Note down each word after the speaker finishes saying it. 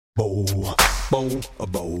Bow, bow, a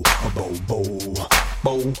bow, a bow, bow,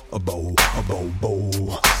 bow, a bow, a bow, bow,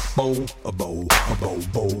 bow, a bow, a bow,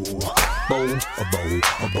 bow, bow, a bow,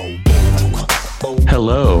 a bow, bow.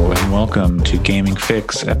 Hello and welcome to Gaming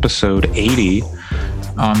Fix episode 80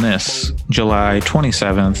 on this July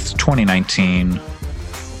 27th, 2019.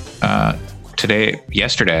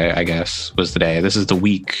 Yesterday, I guess, was the day. This is the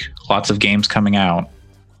week. Lots of games coming out,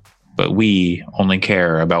 but we only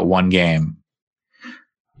care about one game.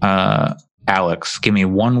 Alex, give me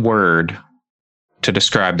one word to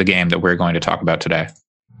describe the game that we're going to talk about today.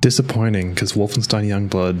 Disappointing, because Wolfenstein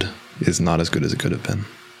Youngblood is not as good as it could have been.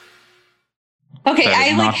 Okay, that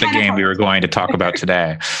is not the game we were going to talk about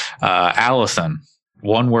today. Allison,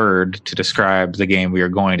 one word to describe the game we are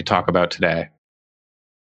going to talk about today.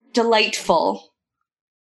 Delightful.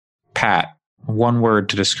 Pat, one word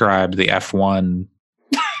to describe the F1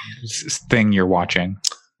 thing you're watching.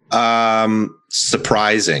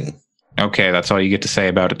 Surprising. Okay, that's all you get to say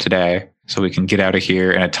about it today, so we can get out of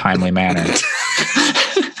here in a timely manner.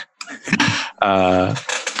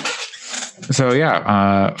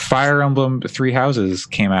 Fire Emblem Three Houses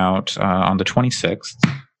came out on the 26th.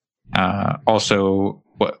 Also,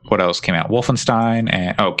 what else came out? Wolfenstein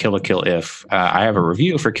and Kill la Kill If. I have a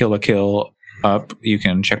review for Kill la Kill up. You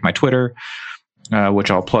can check my Twitter,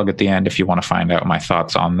 which I'll plug at the end if you want to find out my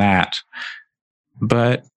thoughts on that.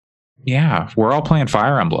 But yeah, we're all playing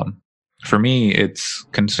Fire Emblem. For me, it's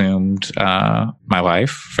consumed my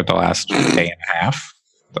life for the last day and a half.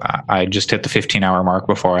 I just hit the 15-hour mark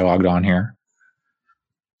before I logged on here.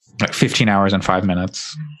 Like 15 hours and 5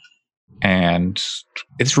 minutes. And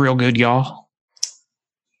it's real good, y'all.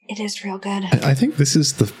 It is real good. I think this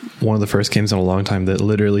is one of the first games in a long time that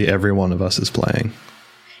literally every one of us is playing.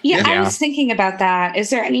 Yeah, I was thinking about that.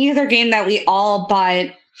 Is there any other game that we all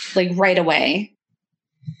bought like right away?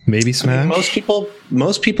 Maybe Smash? I mean,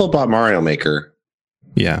 most people bought Mario Maker.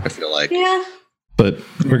 Yeah. I feel like. Yeah. But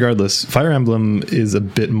regardless, Fire Emblem is a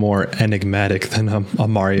bit more enigmatic than a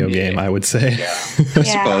Mario game, I would say. Yeah. I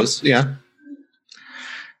suppose, yeah.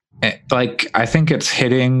 I think it's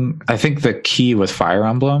hitting... I think the key with Fire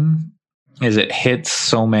Emblem is it hits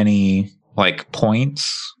so many,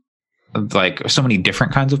 points, so many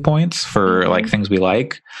different kinds of points for, things we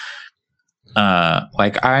like.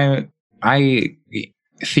 I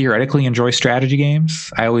theoretically enjoy strategy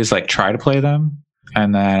games. I always, try to play them.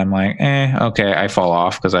 And then I'm like, okay, I fall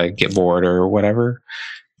off because I get bored or whatever.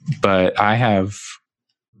 But I have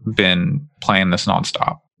been playing this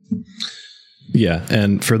nonstop. Yeah,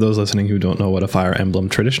 and for those listening who don't know what a Fire Emblem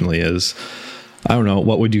traditionally is, I don't know,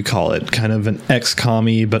 what would you call it? Kind of an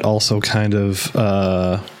XCOM-y, but also kind of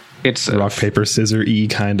it's rock, paper, scissors-y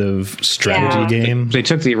kind of strategy game. They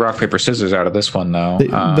took the rock, paper, scissors out of this one, though.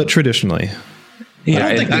 But traditionally. Yeah, I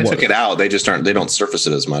don't think they took it out. They just they don't surface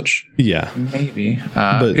it as much. Yeah. Maybe.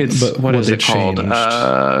 But what is it called?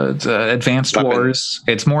 It's Advanced Wars.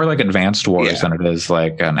 It's more like Advanced Wars than it is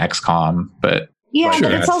like an XCOM. But yeah,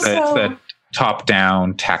 but it's also... It's the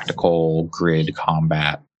top-down tactical grid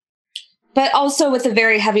combat. But also with a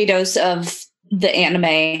very heavy dose of the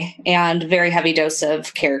anime and very heavy dose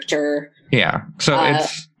of character. Yeah. So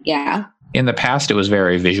it's... Yeah. In the past, it was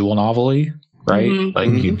very visual novel-y, right?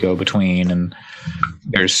 Mm-hmm. You'd go between and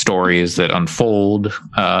there's stories that unfold,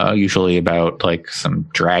 usually about some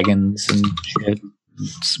dragons and shit,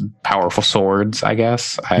 some powerful swords, I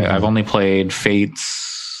guess. I've only played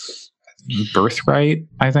Fate's Birthright,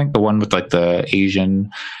 I think, the one with the Asian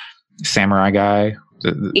samurai guy,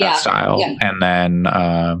 that style, and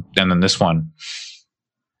then this one.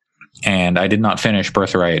 And I did not finish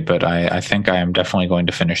Birthright, but I think I am definitely going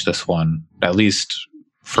to finish this one, at least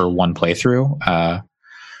for one playthrough.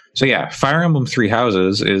 So yeah, Fire Emblem Three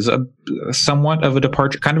Houses is a somewhat of a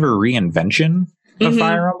departure, kind of a reinvention of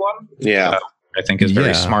Fire Emblem. Yeah. I think is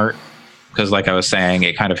very smart because, like I was saying,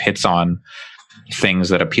 it kind of hits on things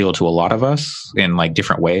that appeal to a lot of us in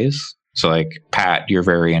different ways. So Pat, you're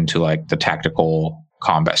very into the tactical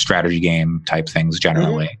combat strategy game type things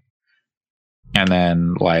generally. And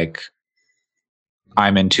then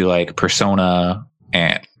I'm into Persona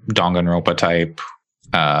and Danganronpa type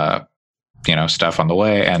stuff on the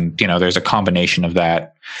way, and there's a combination of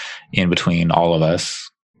that in between all of us,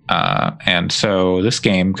 and so this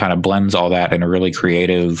game kind of blends all that in a really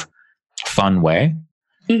creative, fun way.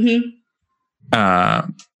 That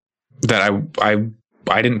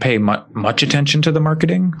I didn't pay much attention to the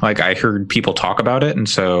marketing. I heard people talk about it, and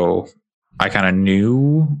so I kind of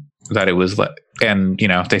knew that it was and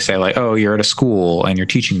they say oh, you're at a school and you're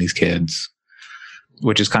teaching these kids,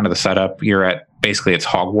 which is kind of the setup. You're at basically it's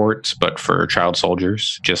Hogwarts, but for child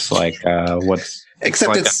soldiers, just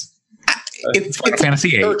except it's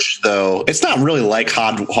Fantasy a church, though. It's not really like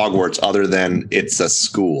Hogwarts, other than it's a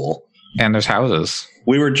school. And there's houses.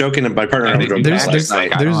 We were joking, and my partner and I were joking last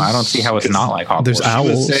night. I don't see how it's not like Hogwarts. There's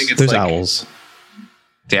owls. There's owls.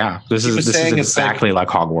 Yeah, this is exactly like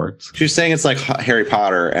Hogwarts. She was saying it's like Harry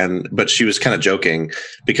Potter, but she was kind of joking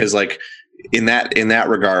because, like, in that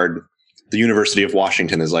regard, the University of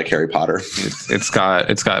Washington is like Harry Potter. It's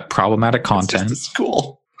got problematic content. It's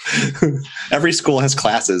school. Every school has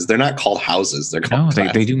classes. They're not called houses. They're called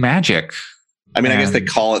they do magic. I mean, I guess they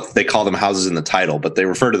call them houses in the title, but they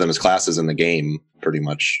refer to them as classes in the game, pretty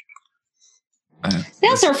much. They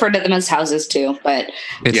also refer to them as houses too, but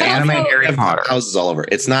it's anime Harry Potter. Houses all over.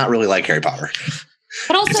 It's not really like Harry Potter.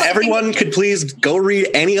 But also, if everyone could please go read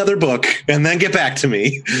any other book and then get back to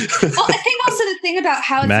me. Well, I think also the thing about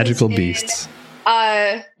houses, magical beasts.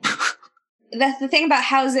 The thing about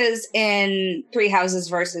houses in Three Houses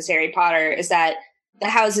versus Harry Potter is that the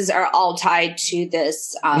houses are all tied to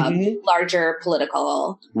this larger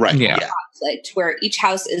political conflict, where each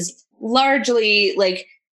house is largely like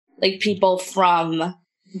people from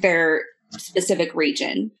their specific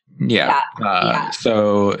region.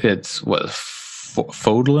 So it's what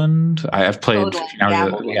Fodland. I have played.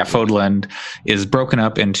 Fodland is broken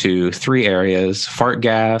up into 3 areas: Fart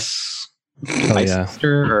Gas,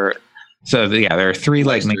 there are 3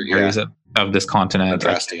 like main areas of this continent.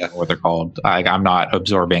 I don't know what they're called. I'm not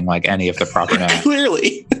absorbing like any of the proper names.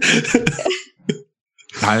 Clearly.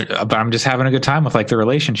 But I'm just having a good time with like the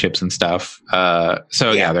relationships and stuff.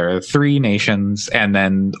 There are 3 nations, and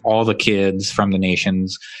then all the kids from the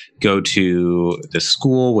nations go to the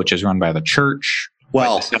school, which is run by the church.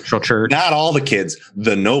 Well, the central church. Not all the kids.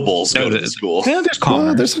 The nobles go to the school. Yeah, there's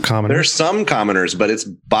commoners. There's some commoners. There's some commoners, but it's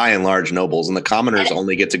by and large nobles, and the commoners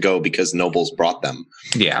only get to go because nobles brought them.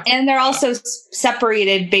 Yeah, and they're also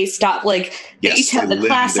separated based off they each have the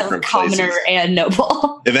class of commoner and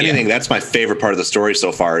noble. If anything, that's my favorite part of the story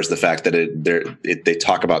so far is the fact that they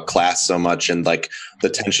talk about class so much, and like the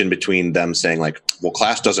tension between them saying like, well,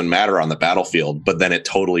 class doesn't matter on the battlefield, but then it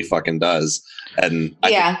totally fucking does. And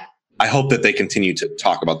I hope that they continue to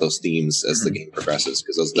talk about those themes as the game progresses,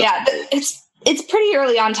 because it's pretty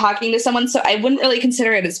early on talking to someone, so I wouldn't really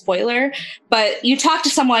consider it a spoiler. But you talk to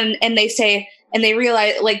someone and they say, and they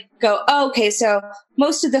realize, okay, so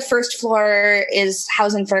most of the first floor is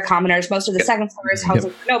housing for commoners, most of the second floor is housing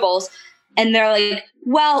for nobles, and they're like,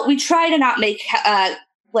 well, we try to not make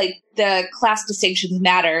the class distinctions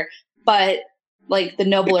matter, but like the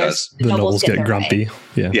nobles get grumpy.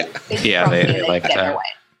 They like that.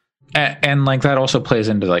 And like that also plays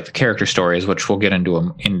into like the character stories, which we'll get into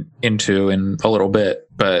in a little bit.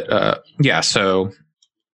 But so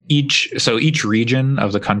each region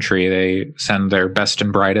of the country, they send their best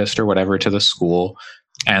and brightest or whatever to the school,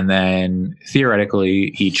 and then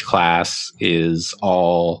theoretically each class is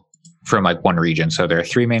all from like one region. So there are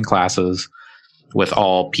 3 main classes with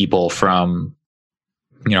all people from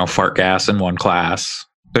Fart Gas in one class.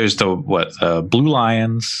 There's the Blue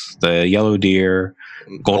Lions, the Yellow Deer,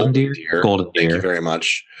 Golden Deer. Thank you very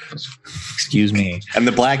much. Excuse me. And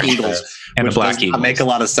the Black Eagles. And the Black Eagles make a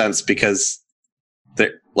lot of sense because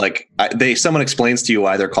they're like someone explains to you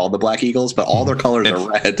why they're called the Black Eagles, but all their colors are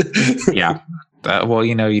red.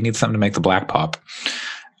 You need something to make the black pop.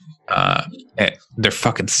 They're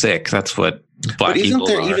fucking sick. That's what Black Eagles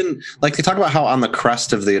are. Even like they talk about how on the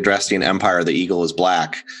crest of the Adrastian Empire the eagle is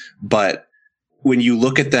black, but when you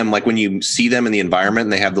look at them, like when you see them in the environment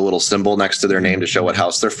and they have the little symbol next to their name to show what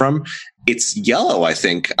house they're from, it's yellow, I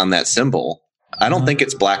think, on that symbol. I don't think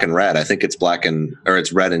it's black and red. I think it's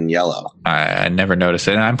it's red and yellow. I never noticed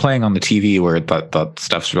it. And I'm playing on the TV where the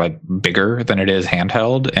stuff's like bigger than it is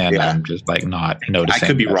handheld. And I'm just like not noticing. I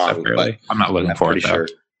could be wrong, really. I'm not looking for it. Sure.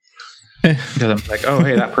 Because I'm like, oh,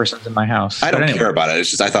 hey, that person's in my house. I don't care about it. It's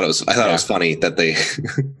just I thought it was funny that they.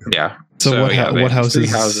 So what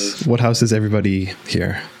houses? What house is everybody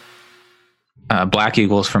here? Black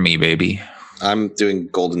Eagles for me, baby. I'm doing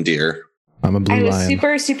Golden Deer. I'm a Blue Lion. I was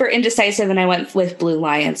super, super indecisive, and I went with Blue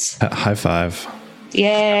Lions. High five.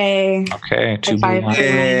 Yay. Okay, 2 Blue Lions.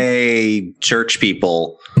 Yay, church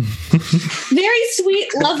people. Very sweet,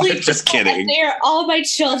 lovely. Just kidding. They're all my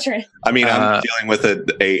children. I mean, I'm dealing with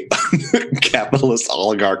a capitalist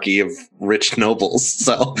oligarchy of rich nobles,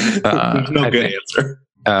 so there's no good answer.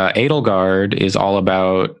 Edelgard is all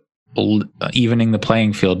about evening the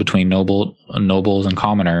playing field between nobles and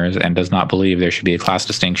commoners, and does not believe there should be a class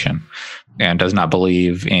distinction, and does not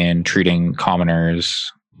believe in treating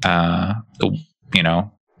commoners below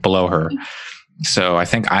her. So I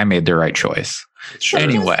think I made the right choice. Sure.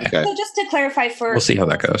 Anyway, so just to clarify, we'll see how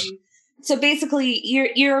that goes. So basically,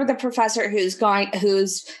 you're the professor who's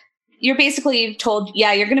you're basically told,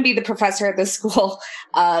 yeah, you're going to be the professor at this school.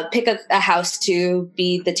 Pick a house to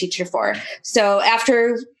be the teacher for. So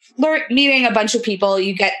after meeting a bunch of people,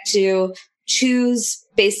 you get to choose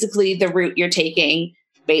basically the route you're taking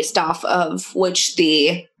based off of which house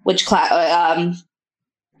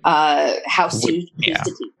you choose to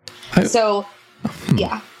teach. So,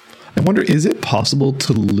 yeah. I wonder, is it possible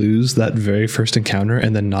to lose that very first encounter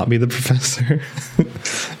and then not be the professor?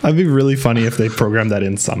 That'd be really funny if they programmed that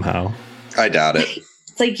in somehow. I doubt it.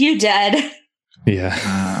 It's like, you dead. Yeah.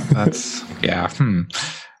 That's, yeah.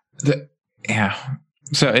 Yeah.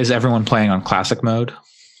 So is everyone playing on classic mode?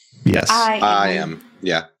 Yes. I am.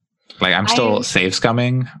 Yeah. Like, I'm still save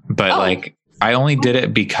scumming, but like, I only did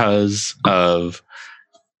it because of,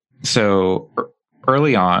 so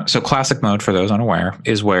early on, so classic mode, for those unaware,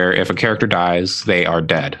 is where if a character dies, they are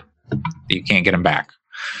dead. You can't get them back.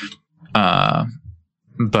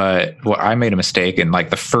 But I made a mistake in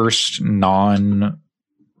like the first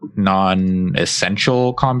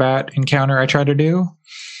non-essential combat encounter I tried to do.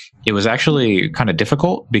 It was actually kind of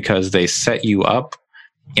difficult because they set you up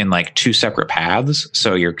in like two separate paths.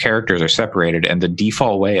 So your characters are separated, and the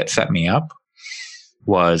default way it set me up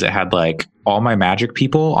was it had like all my magic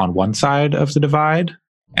people on one side of the divide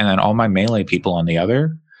and then all my melee people on the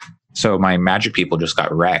other. So my magic people just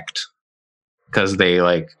got wrecked because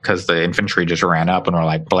the infantry just ran up and were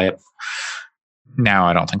like, blip. Now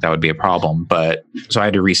I don't think that would be a problem, but so I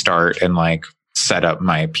had to restart and like set up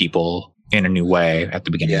my people in a new way at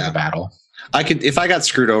the beginning of the battle. If I got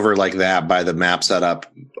screwed over like that by the map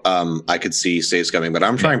setup, I could see save scumming, but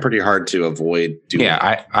I'm trying pretty hard to avoid doing it.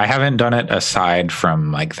 I haven't done it aside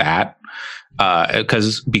from like that.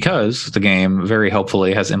 Because the game very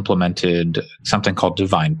helpfully has implemented something called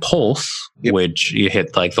Divine Pulse, which you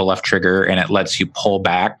hit like the left trigger and it lets you pull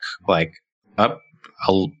back like up.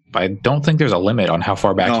 I don't think there's a limit on how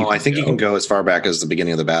far back. No, I think you can go as far back as the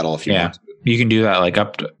beginning of the battle if you want to. You can do that like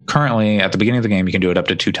currently at the beginning of the game, you can do it up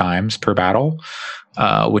to 2 times per battle,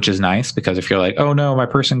 which is nice because if you're like, oh no, my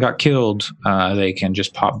person got killed, they can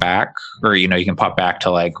just pop back, or, you can pop back to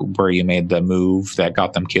like where you made the move that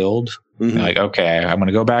got them killed. Mm-hmm. Like, okay, I'm going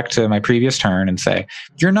to go back to my previous turn and say,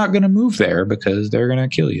 you're not going to move there because they're going to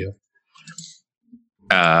kill you.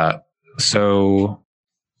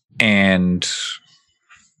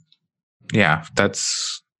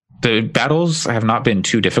 That's the battles have not been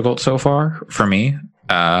too difficult so far for me.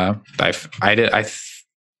 I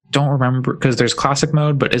don't remember because there's classic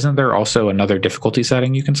mode, but isn't there also another difficulty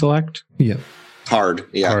setting you can select? Yeah. Hard.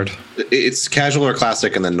 Yeah. Hard. It's casual or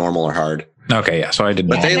classic and then normal or hard. Okay. Yeah. So I did.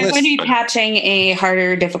 But they're going to be patching a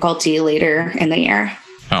harder difficulty later in the year.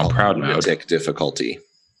 Oh, proud mode. Difficulty.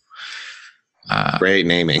 Great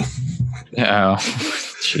naming. Oh,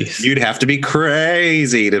 jeez. You'd have to be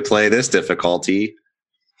crazy to play this difficulty.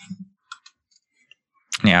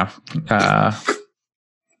 Yeah.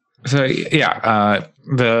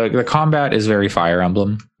 The combat is very Fire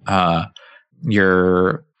Emblem.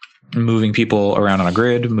 You're moving people around on a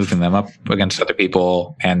grid, moving them up against other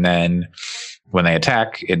people, and then when they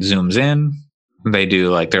attack, it zooms in. They do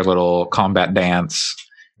like their little combat dance.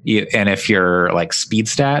 And if your like speed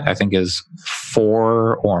stat, I think is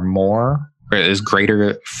 4 or more, or is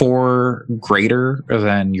greater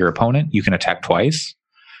than your opponent, you can attack twice.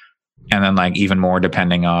 And then like even more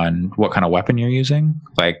depending on what kind of weapon you're using.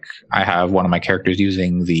 Like I have one of my characters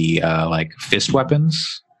using the like fist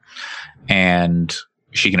weapons, and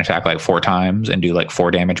she can attack like 4 times and do like 4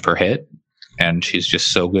 damage per hit. And she's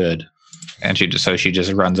just so good. And she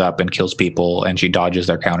just runs up and kills people, and she dodges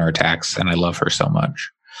their counterattacks. And I love her so much.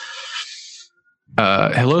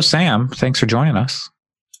 Hello, Sam. Thanks for joining us.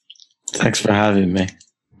 Thanks for having me.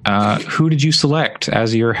 Who did you select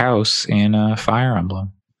as your house in Fire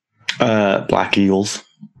Emblem? Black Eagles.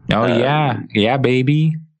 Oh, yeah,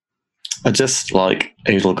 baby. I just like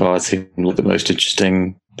Edelgard seemed like the most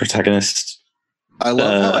interesting protagonist. I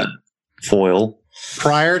love how foil.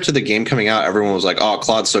 Prior to the game coming out, everyone was like, "Oh,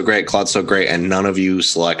 Claude's so great, and none of you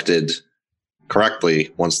selected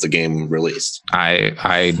correctly once the game released.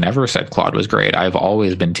 I never said Claude was great. I've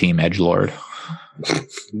always been Team Edgelord.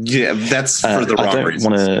 Yeah, that's for the wrong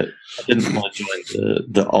reasons. I didn't want to join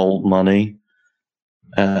the old money.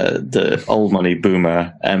 The old money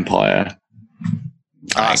boomer empire.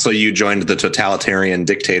 So you joined the totalitarian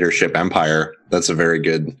dictatorship empire. That's a very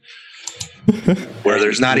good. Where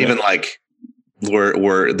there's not even like where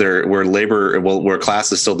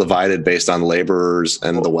class is still divided based on laborers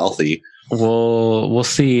and the wealthy. We'll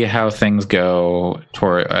see how things go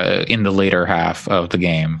toward in the later half of the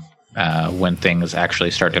game when things actually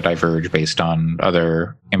start to diverge based on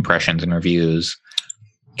other impressions and reviews.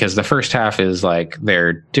 because the first half is like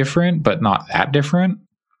they're different, but not that different.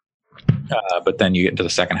 But then you get into the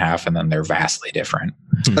second half, and then they're vastly different.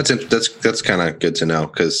 That's kind of good to know,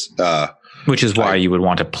 because which is why you would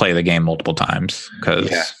want to play the game multiple times. Because,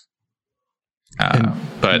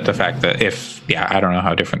 but the fact that I don't know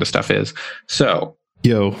how different the stuff is. So,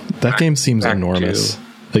 that game seems enormous.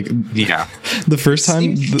 The first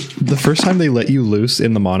time they let you loose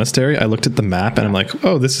in the monastery, I looked at the map and I'm like,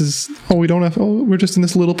 we're just in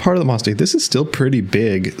this little part of the monastery. This is still pretty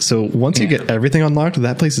big. So once you get everything unlocked,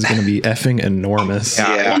 that place is going to be effing enormous.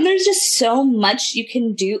 Yeah. And there's just so much you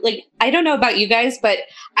can do. Like, I don't know about you guys, but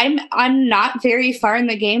I'm not very far in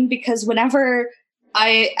the game, because whenever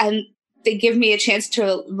they give me a chance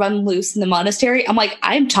to run loose in the monastery, I'm like,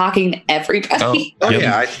 I'm talking to everybody.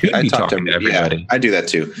 I talk to everybody. Yeah, I do that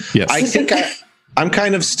too. Yes. I think I'm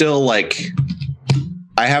kind of still like,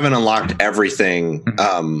 I haven't unlocked everything,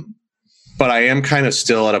 but I am kind of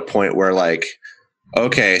still at a point where like,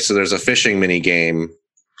 okay, so there's a fishing mini game,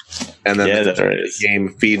 and then the game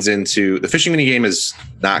feeds into the fishing mini game is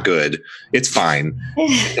not good. It's fine.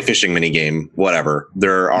 The fishing mini game, whatever.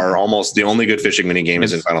 There are almost the only good fishing mini game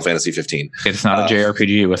is in Final Fantasy 15. It's not a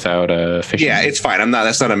JRPG without a fishing. Yeah, it's fine.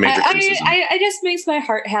 That's not a major criticism. I just makes my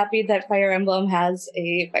heart happy that Fire Emblem has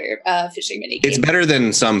a fishing mini game. It's better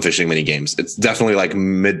than some fishing mini games. It's definitely like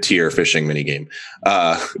mid-tier fishing mini game.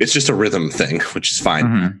 It's just a rhythm thing, which is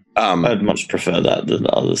fine. I'd much prefer that than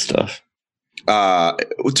other stuff.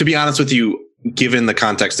 To be honest with you, given the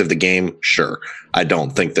context of the game, sure. I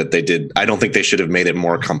don't think they should have made it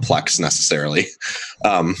more complex necessarily.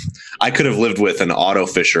 I could have lived with an auto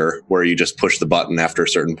fisher where you just push the button after a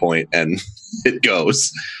certain point and it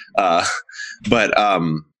goes. But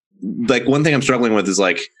like one thing I'm struggling with is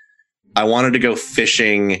like, I wanted to go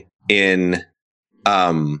fishing in,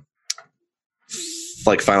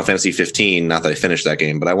 like Final Fantasy 15. Not that I finished that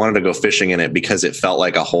game, but I wanted to go fishing in it because it felt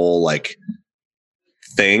like a whole like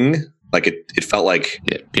thing. Like it felt like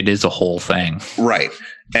it is a whole thing, right?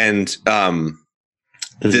 And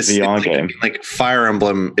this VR game, like Fire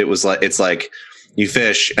Emblem, it's like you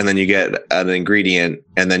fish and then you get an ingredient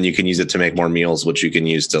and then you can use it to make more meals, which you can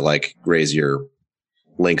use to like raise your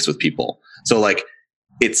links with people. So like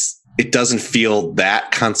it doesn't feel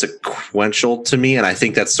that consequential to me, and I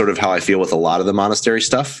think that's sort of how I feel with a lot of the monastery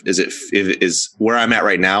stuff. It is where I'm at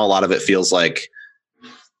right now. A lot of it feels like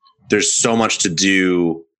there's so much to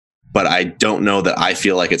do, but I don't know that I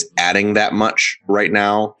feel like it's adding that much right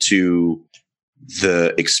now to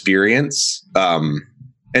the experience.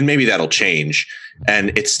 And maybe that'll change.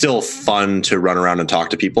 And it's still fun to run around and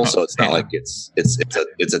talk to people, so it's not like it's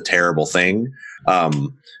a terrible thing.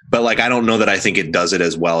 But like I don't know that I think it does it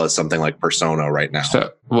as well as something like Persona right now.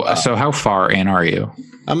 So how far in are you?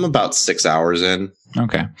 I'm about 6 hours in.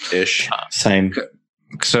 Okay. Ish. Same.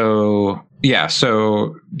 So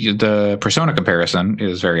the Persona comparison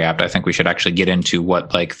is very apt. I think we should actually get into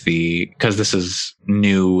what like because this is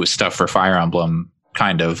new stuff for Fire Emblem,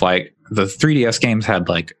 kind of like the 3DS games had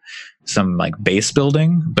like some like base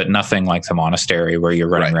building, but nothing like the monastery where you're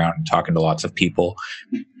running around and talking to lots of people.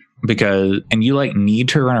 And you like need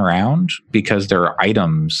to run around because there are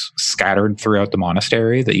items scattered throughout the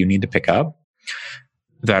monastery that you need to pick up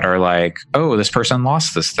that are like, oh, this person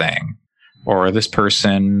lost this thing, or this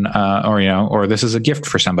person, or this is a gift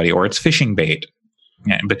for somebody, or it's fishing bait.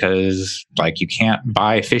 Because like you can't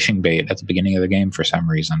buy fishing bait at the beginning of the game for some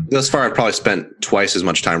reason. Thus far, I've probably spent twice as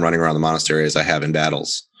much time running around the monastery as I have in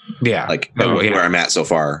battles. Yeah, like where I'm at so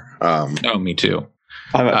far. Me too.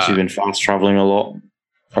 I've actually been fast traveling a lot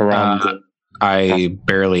around. I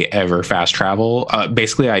barely ever fast travel.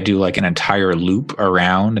 Basically, I do like an entire loop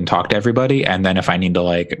around and talk to everybody, and then if I need to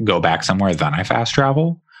like go back somewhere, then I fast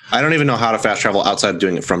travel. I don't even know how to fast travel outside of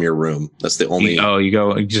doing it from your room. That's the only.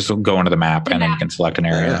 You just go into the map and then you can select an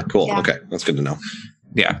area. Yeah, cool. Yeah. Okay, that's good to know.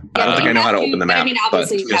 Yeah, I don't think I know how to open the map. I mean,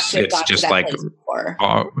 obviously, it's just like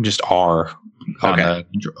just R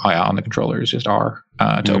on the controller is just R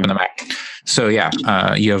to open the map. So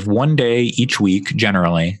you have one day each week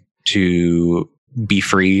generally to be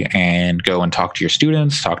free and go and talk to your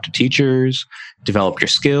students, talk to teachers, develop your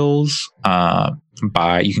skills.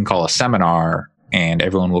 You can call a seminar. And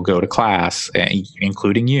everyone will go to class,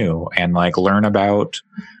 including you, and like learn about,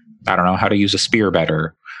 I don't know, how to use a spear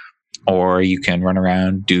better. Or you can run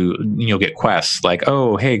around, you'll get quests like,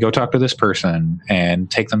 oh, hey, go talk to this person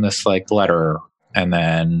and take them this like letter, and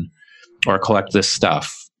then, or collect this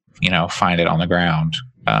stuff, find it on the ground.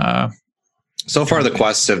 So far, the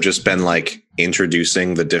quests have just been like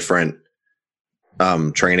introducing the different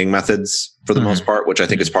training methods for the most part, which I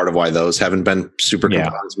think is part of why those haven't been super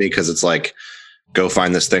compelling to me, because it's like, go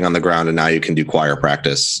find this thing on the ground, and now you can do choir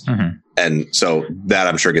practice. Mm-hmm. And so that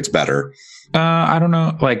I'm sure gets better. I don't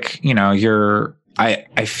know. Like,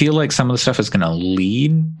 I feel like some of the stuff is going to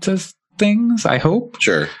lead to things, I hope.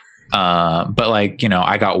 Sure. But like,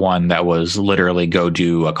 I got one that was literally go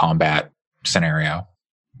do a combat scenario.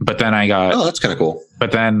 But then that's kind of cool.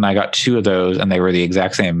 But then I got 2 of those and they were the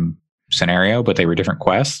exact same scenario, but they were different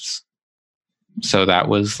quests. So that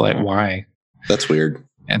was like, why? That's weird.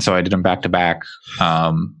 And so I did them back to back.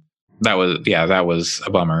 That was a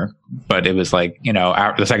bummer, but it was like,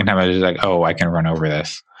 the second time I was like, oh, I can run over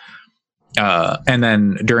this. And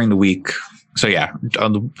then during the week, so yeah,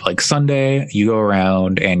 on like Sunday, you go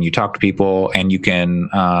around and you talk to people, and you can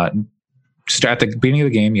start at the beginning of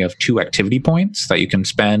the game. You have 2 activity points that you can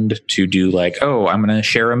spend to do like, oh, I'm going to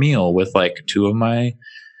share a meal with like 2 of my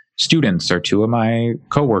students or 2 of my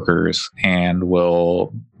coworkers, and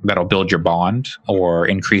that'll build your bond or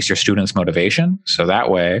increase your students' motivation. So that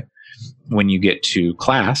way, when you get to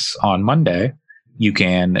class on Monday, you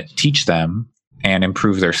can teach them and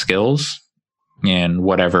improve their skills in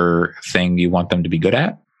whatever thing you want them to be good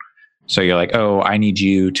at. So you're like, oh, I need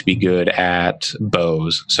you to be good at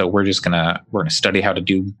bows. So we're gonna study how to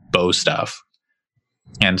do bow stuff.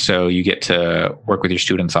 And so you get to work with your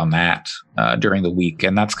students on that during the week.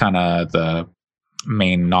 And that's kind of the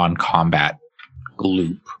main non-combat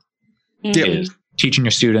loop. Is teaching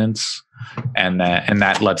your students, and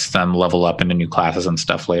that lets them level up into new classes and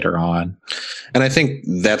stuff later on. And I think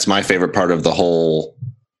that's my favorite part of the whole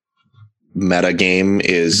meta game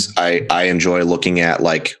is I enjoy looking at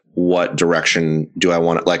like, what direction do I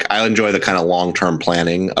want? Like, I enjoy the kind of long-term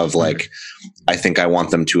planning of like, I think I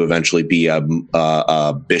want them to eventually be a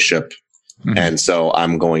bishop. Mm-hmm. And so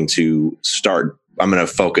I'm going to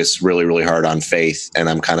focus really, really hard on faith, and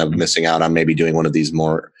I'm kind of missing out on maybe doing one of these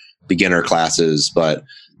more beginner classes, but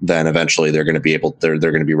then eventually they're going to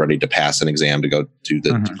be ready to pass an exam to go to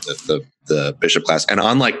the bishop class. And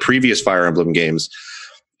unlike previous Fire Emblem games,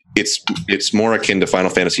 it's more akin to Final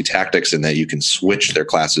Fantasy Tactics in that you can switch their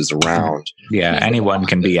classes around. Yeah, anyone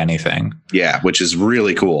can be anything. Yeah, which is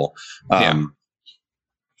really cool. But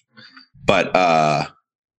I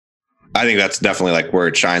think that's definitely like where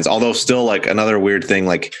it shines. Although still like another weird thing,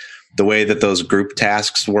 like the way that those group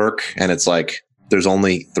tasks work, and it's like there's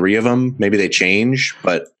only 3 of them. Maybe they change,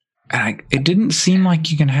 but it didn't seem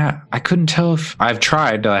like you can have. I couldn't tell if I've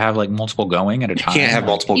tried to have like multiple going at a time. You can't have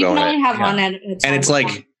multiple going. You can only have one at a time. And it's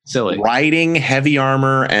like silly. Riding, heavy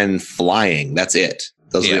armor, and flying. That's it.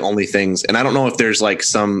 Those are the only things. And I don't know if there's like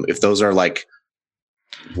if those are like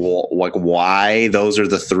why those are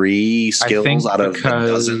the 3 skills out of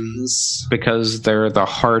dozens. Because they're the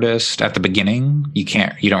hardest at the beginning. You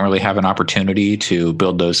don't really have an opportunity to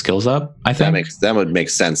build those skills up. I think that would make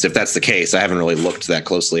sense if that's the case. I haven't really looked that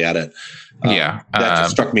closely at it. That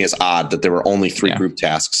just struck me as odd that there were only 3 group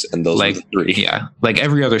tasks, and those were the 3. Yeah, like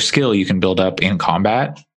every other skill you can build up in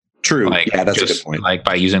combat. True. That's a good point. Like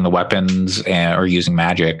by using the weapons or using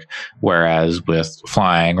magic, whereas with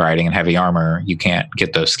flying, riding, and heavy armor, you can't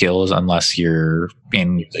get those skills unless you're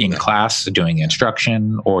in class doing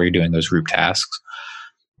instruction or you're doing those group tasks.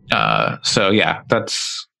 So yeah,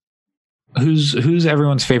 that's who's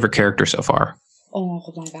everyone's favorite character so far.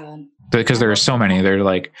 Oh my god! Because there are so many. There are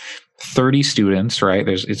like 30 students, right?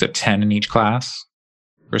 Is it 10 in each class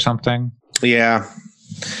or something? Yeah.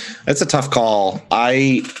 It's a tough call.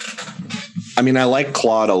 I mean, I like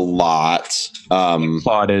Claude a lot.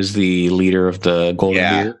 Claude is the leader of the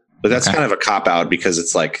Golden Beard. But that's kind of a cop-out because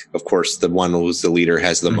it's like, of course, the one who's the leader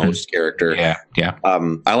has the most character. Yeah.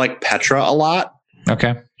 I like Petra a lot.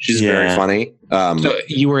 Okay. She's very funny. So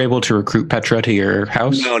you were able to recruit Petra to your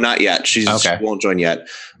house? No, not yet. She won't join yet.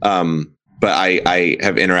 But I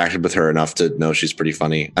have interacted with her enough to know she's pretty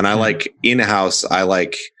funny. And I like in-house, I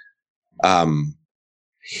like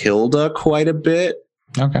Hilda quite a bit.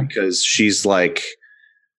 Okay. Because she's like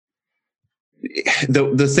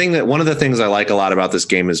the thing that one of the things I like a lot about this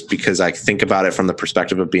game is because I think about it from the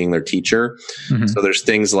perspective of being their teacher. Mm-hmm. So there's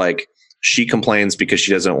things like she complains because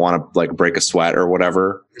she doesn't want to like break a sweat or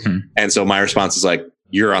whatever. Mm-hmm. And so my response is like,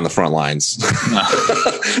 you're on the front lines.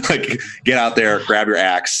 Like get out there, grab your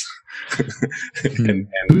axe.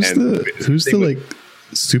 Who's the like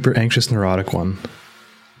super anxious neurotic one?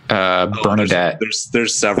 Bernadette.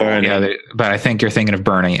 There's several. Yeah, but I think you're thinking of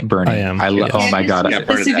Bernie. I am. Oh my god.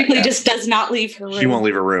 Specifically, just does not leave her room. She won't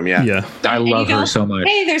leave her room. Yeah. I love her so much.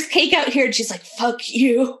 Hey, there's cake out here, and she's like, "Fuck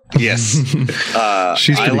you." She's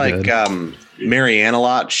pretty good. Marianne a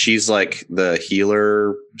lot. She's like the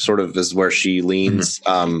healer, sort of is where she leans.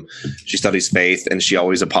 She studies faith, and she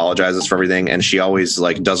always apologizes for everything, and she always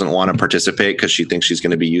like doesn't want to participate because she thinks she's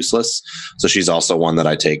going to be useless. So she's also one that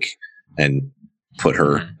I take and put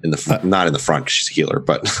her in the not in the front because she's a healer.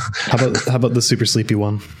 But how about the super sleepy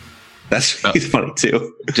one? That's funny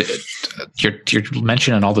too. You're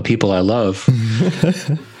mentioning all the people I love.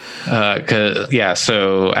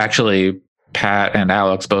 So actually, Pat and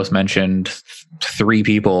Alex both mentioned 3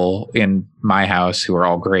 people in my house who are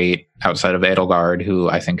all great outside of Edelgard, who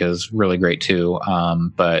I think is really great too.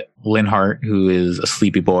 But Linhart, who is a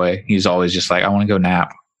sleepy boy, he's always just like, I want to go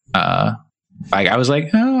nap. I was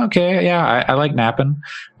like, oh, okay, yeah, I like napping.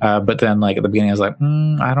 But then like at the beginning, I was like,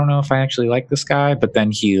 I don't know if I actually like this guy. But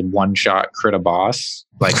then he one-shot crit a boss,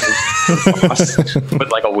 like boss,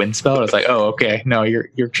 with like a wind spell. I was like, oh, okay, no,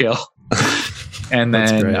 you're chill. And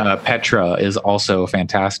then Petra is also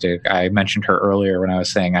fantastic. I mentioned her earlier when I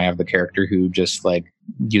was saying I have the character who just like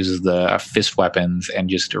uses the fist weapons and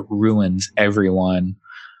just ruins everyone.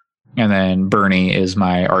 And then Bernie is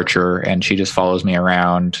my archer, and she just follows me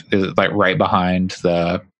around, like right behind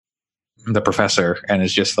the professor, and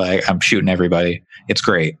is just like, I'm shooting everybody. It's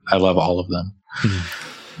great. I love all of them.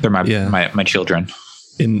 They're my children.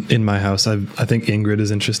 In my house, I think Ingrid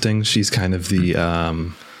is interesting. She's kind of the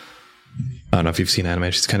I don't know if you've seen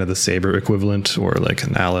anime. She's kind of the Saber equivalent, or like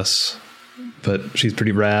an Alice, but she's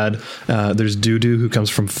pretty rad. There's Dudu, who comes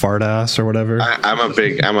from Fardass or whatever. I'm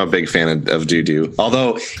a big fan of Dudu.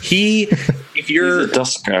 Although if you're he's a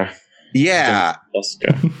Dusker. Yeah.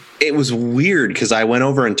 Dusker. It was weird because I went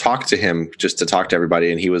over and talked to him just to talk to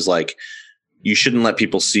everybody, and he was like, you shouldn't let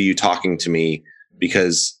people see you talking to me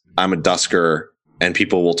because I'm a Dusker and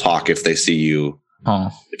people will talk if they see you.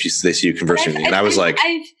 Oh. They see you conversing with me. And I was like,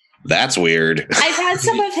 that's weird. I've had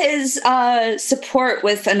some of his support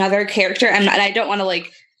with another character, and I don't want to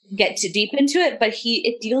like get too deep into it, but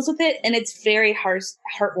it deals with it, and it's very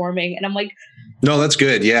heartwarming. And I'm like, no, that's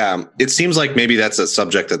good. Yeah, it seems like maybe that's a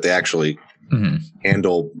subject that they actually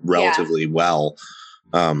handle relatively well.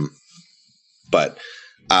 But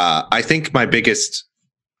I think my biggest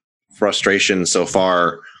frustration so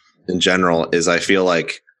far, in general, is I feel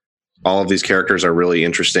like all of these characters are really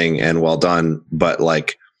interesting and well done, but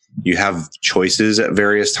like, you have choices at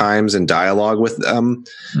various times in dialogue with them.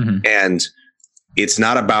 And it's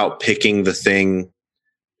not about picking the thing.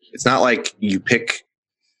 It's not like you pick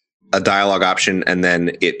a dialogue option and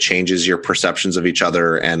then it changes your perceptions of each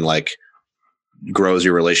other and like grows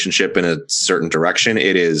your relationship in a certain direction.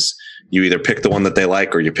 It is, you either pick the one that they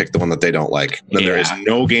like or you pick the one that they don't like. Then there is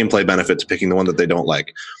no gameplay benefit to picking the one that they don't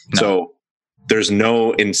like. No. So there's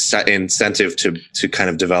no incentive to kind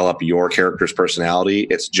of develop your character's personality.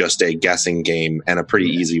 It's just a guessing game, and a pretty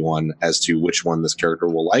easy one as to which one this character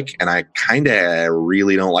will like. And I kind of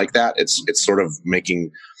really don't like that. It's sort of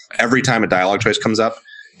making, every time a dialogue choice comes up,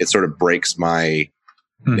 it sort of breaks my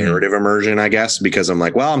narrative immersion, I guess, because I'm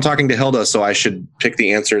like, well, I'm talking to Hilda, so I should pick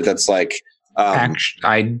the answer that's like, actually,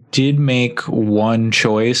 I did make one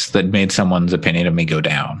choice that made someone's opinion of me go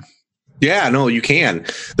down. Yeah, no, you can.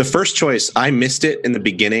 The first choice, I missed it in the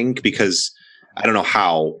beginning because I don't know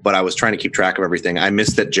how, but I was trying to keep track of everything. I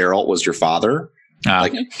missed that Jeralt was your father.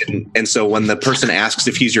 And so when the person asks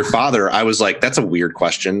if he's your father, I was like, that's a weird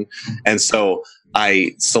question. And so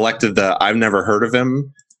I selected the I've never heard of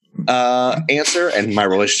him answer, and my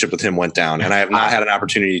relationship with him went down, and I have not had an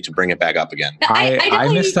opportunity to bring it back up again. I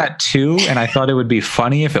missed that too, and I thought it would be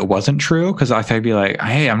funny if it wasn't true, because I thought I'd be like,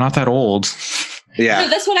 hey, I'm not that old. Yeah, no,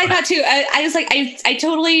 that's what I thought too. I was like, I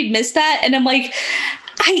totally missed that, and I'm like,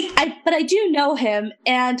 but I do know him,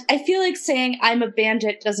 and I feel like saying I'm a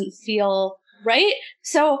bandit doesn't feel right,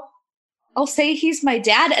 so I'll say he's my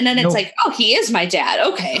dad, and then it's like, oh, he is my dad.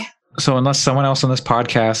 Okay. So unless someone else on this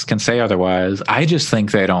podcast can say otherwise, I just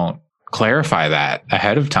think they don't clarify that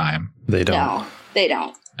ahead of time. They don't. No, they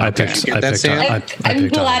don't. I'm glad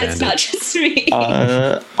it's not just me.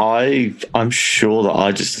 I'm sure that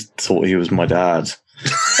I just thought he was my dad.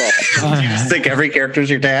 You just think every character's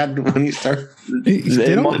your dad when you start? Because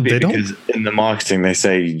in the marketing they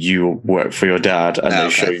say you work for your dad, and they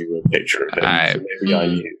show you a picture of him. So maybe I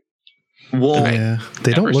knew. Well,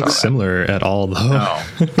 they don't look similar at all, though. No.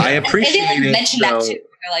 I appreciate it. They mentioned that too.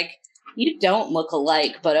 They're like, you don't look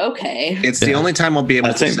alike, but okay. It's the only time I'll be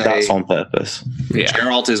able to say that's on purpose. Yeah.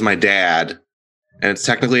 Jeralt is my dad, and it's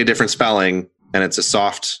technically a different spelling, and it's a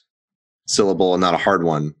soft syllable and not a hard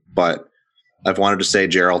one. But I've wanted to say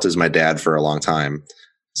Jeralt is my dad for a long time.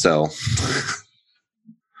 So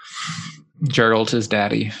Jeralt is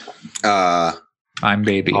daddy. I'm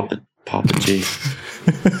baby. Papa G.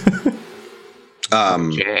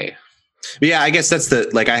 Jay. Yeah, I guess that's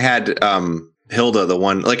I had Hilda, the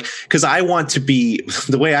one, because I want to be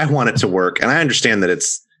the way I want it to work. And I understand that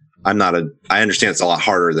I understand it's a lot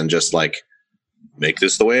harder than just make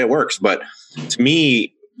this the way it works. But to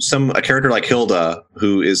me, a character like Hilda,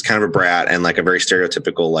 who is kind of a brat and a very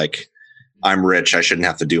stereotypical, I'm rich, I shouldn't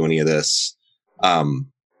have to do any of this.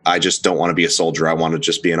 I just don't want to be a soldier. I want to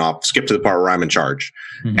just be skip to the part where I'm in charge.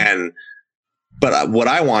 Mm-hmm. But what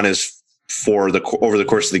I want is for over the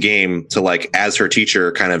course of the game to as her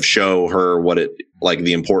teacher kind of show her what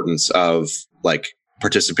the importance of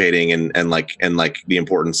participating and the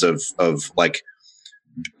importance of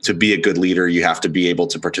to be a good leader, you have to be able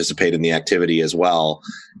to participate in the activity as well.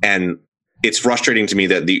 And it's frustrating to me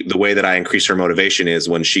that the way that I increase her motivation is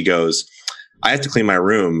when she goes, I have to clean my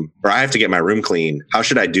room, or I have to get my room clean. How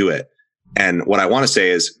should I do it? And what I want to say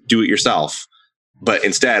is do it yourself. But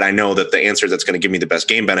instead, I know that the answer that's going to give me the best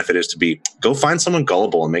game benefit is to go find someone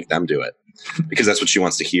gullible and make them do it, because that's what she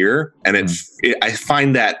wants to hear. And I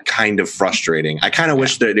find that kind of frustrating. I kind of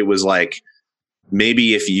wish that it was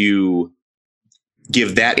maybe if you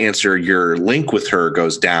give that answer, your link with her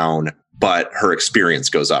goes down, but her experience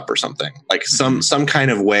goes up or something, some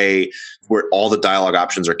kind of way where all the dialogue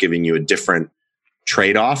options are giving you a different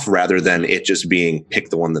trade-off rather than it just being pick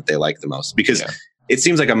the one that they like the most. Because it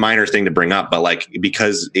seems like a minor thing to bring up, but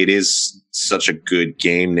because it is such a good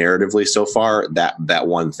game narratively so far, that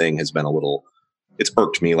one thing has been it's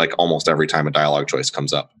irked me almost every time a dialogue choice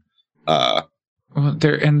comes up. Well,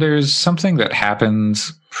 there's something that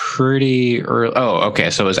happens pretty early. Oh, okay.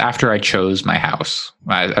 So it was after I chose my house.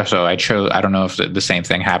 So I chose, I don't know if the same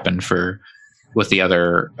thing happened with the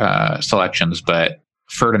other selections, but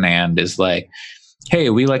Ferdinand is hey,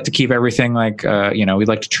 we like to keep everything we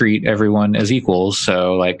like to treat everyone as equals.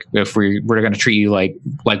 So if we're going to treat you like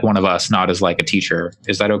one of us, not as a teacher,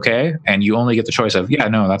 is that okay? And you only get the choice of, yeah,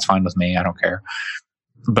 no, that's fine with me. I don't care.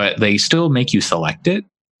 But they still make you select it.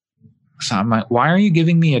 So I'm why are you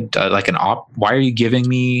giving me why are you giving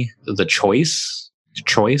me the choice,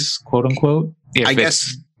 quote unquote? I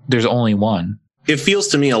guess there's only one. It feels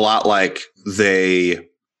to me a lot like they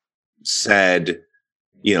said,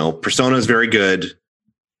 Persona is very good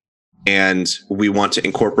and we want to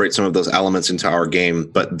incorporate some of those elements into our game,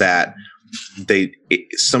 but that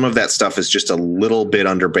some of that stuff is just a little bit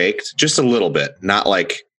underbaked, just a little bit, not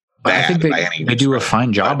I think they do a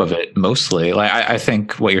fine job of it mostly. I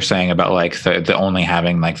think what you're saying about the only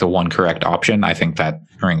having the one correct option, I think that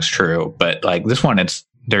rings true. But this one,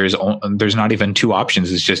 there's not even two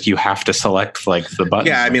options. It's just you have to select the button.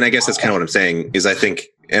 Yeah, I mean, I guess that's kind of what I'm saying. Is I think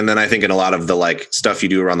in a lot of the stuff you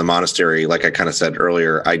do around the monastery, like I kind of said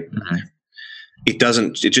earlier, it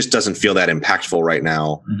just doesn't feel that impactful right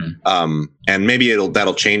now. Mm-hmm. And maybe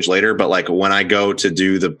that'll change later. But when I go to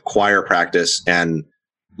do the choir practice and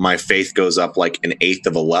my faith goes up an eighth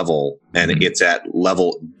of a level and it's at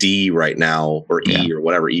level D right now, or E or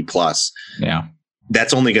whatever, E+. Yeah.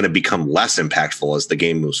 That's only going to become less impactful as the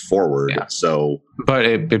game moves forward. Yeah. So, but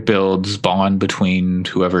it builds bond between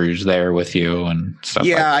whoever's there with you and stuff.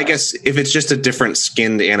 Yeah. I guess if it's just a different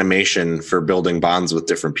skinned animation for building bonds with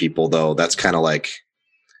different people, though, that's kind of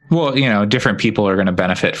well, different people are going to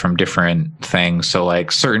benefit from different things. So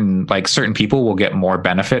certain people will get more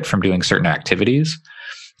benefit from doing certain activities.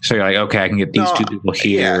 So you're okay, I can get these two people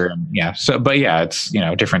here. Yeah. So, but it's,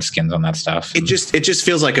 different skins on that stuff. It just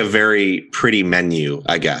feels like a very pretty menu,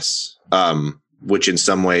 I guess. Which in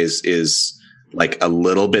some ways is a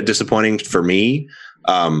little bit disappointing for me.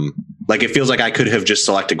 It feels like I could have just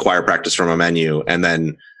selected choir practice from a menu and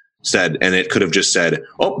then and it could have just said,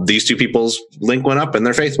 oh, these two people's link went up and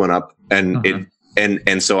their faith went up. And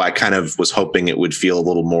and so I kind of was hoping it would feel a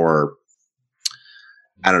little more,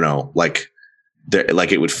 I don't know,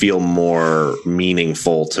 it would feel more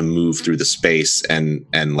meaningful to move through the space and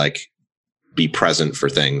be present for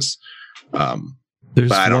things. But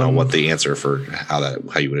I don't know what the answer for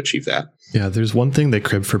how you would achieve that. Yeah, there's one thing they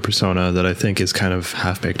crib for Persona that I think is kind of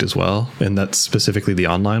half baked as well, and that's specifically the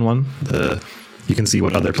online one. You can see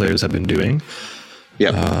what other players have been doing.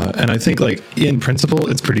 Yeah. And I think in principle,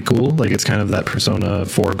 it's pretty cool. It's kind of that Persona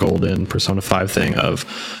 4 Golden, Persona 5 thing of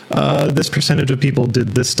this percentage of people did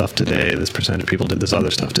this stuff today. This percentage of people did this other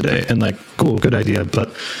stuff today. And cool, good idea.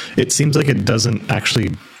 But it seems like it doesn't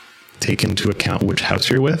actually take into account which house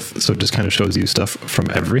you're with. So it just kind of shows you stuff from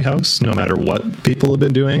every house, no matter what people have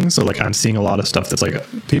been doing. So I'm seeing a lot of stuff that's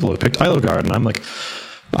people have picked Eilgard, and I'm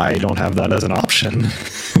I don't have that as an option.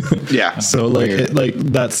 Yeah. So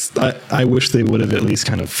that's, I wish they would have at least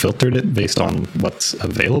kind of filtered it based on what's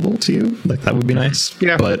available to you. That would be nice.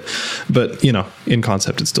 Yeah. But in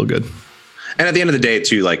concept, it's still good. And at the end of the day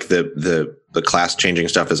too, the the class changing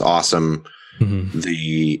stuff is awesome. Mm-hmm.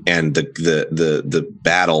 The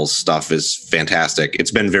battles stuff is fantastic.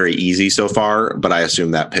 It's been very easy so far, but I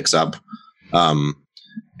assume that picks up. I've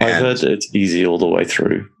heard it's easy all the way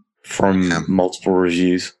through from multiple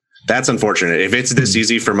reviews. That's unfortunate. If it's this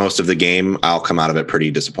easy for most of the game, I'll come out of it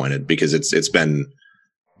pretty disappointed because it's been,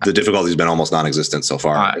 the difficulty's been almost non-existent so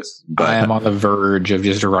far. But I am on the verge of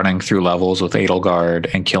just running through levels with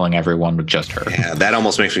Edelgard and killing everyone with just her. Yeah, that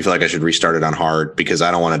almost makes me feel like I should restart it on hard because I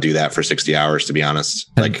don't want to do that for 60 hours, to be honest.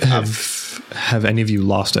 Like, have any of you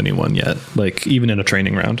lost anyone yet? Like, even in a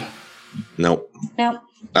training round? Nope.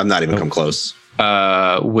 I've not even come close.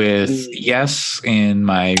 Yes, in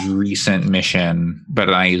my recent mission, but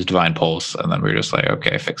then I used Divine Pulse, and then we were just like,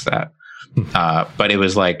 okay, fix that. But it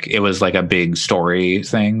was like a big story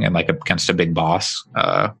thing and like against a big boss.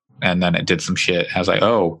 And then it did some shit. I was like,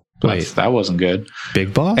 oh, wait, that wasn't good.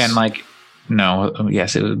 Big boss? And like, no,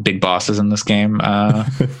 yes, it was big bosses in this game.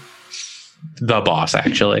 The boss,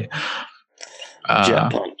 actually.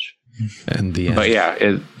 Jet punch. And the end. But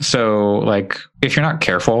yeah, so like if you're not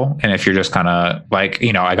careful and if you're just kind of like,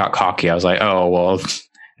 I got cocky. I was like, oh, well,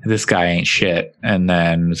 this guy ain't shit. And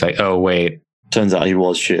then it's like, oh, wait. Turns out he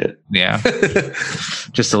was shit. Yeah.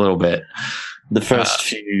 Just a little bit. The first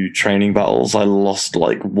few training battles, I lost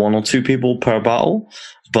like 1 or 2 people per battle.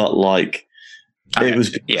 But like, it was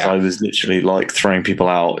because I was literally like throwing people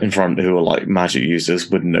out in front who were like magic users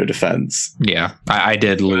with no defense. Yeah. I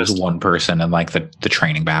did lose 1 person in like the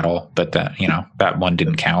training battle, but that one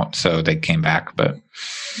didn't count. So they came back. But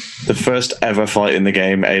the first ever fight in the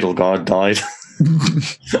game, Edelgard died.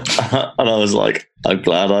 And I was like, I'm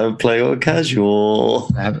glad I play on casual.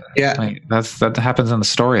 That happens in the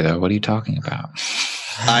story, though. What are you talking about?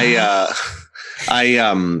 I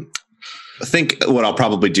think what I'll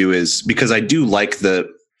probably do is, because I do like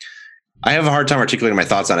I have a hard time articulating my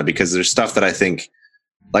thoughts on it because there's stuff that I think,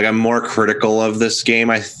 like, I'm more critical of this game,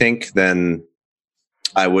 I think, than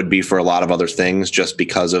I would be for a lot of other things just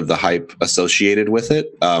because of the hype associated with it.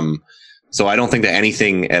 So I don't think that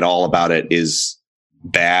anything at all about it is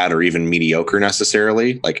bad or even mediocre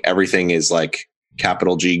necessarily. Like, everything is like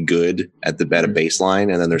capital G good at a baseline.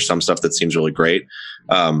 And then there's some stuff that seems really great.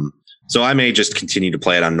 So I may just continue to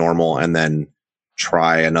play it on normal and then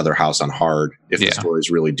try another house on hard if the stories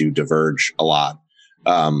really do diverge a lot.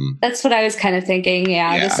 That's what I was kind of thinking.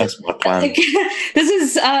 Yeah, that's my plan. Like, this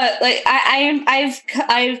is like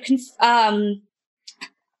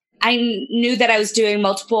I knew that I was doing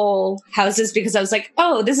multiple houses because I was like,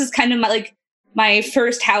 oh, this is kind of my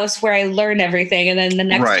first house where I learn everything, and then the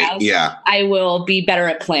next house, I will be better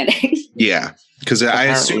at planning. Yeah, because I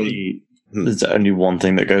assume there's only one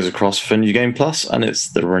thing that goes across for New Game Plus, and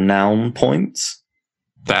it's the renown points.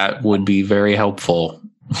 That would be very helpful.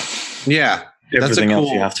 Yeah, everything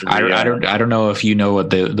else you have to. I don't know if you know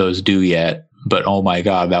what those do yet, but oh my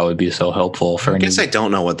god, that would be so helpful for. I guess I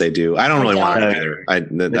don't know what they do. I don't really want to either. I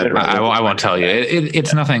won't tell you.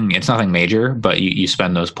 It's nothing. It's nothing major, but you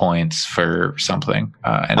spend those points for something.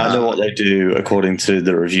 And I know what they do according to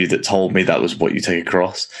the review that told me that was what you take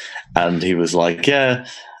across, and he was like, "Yeah,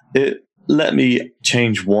 let me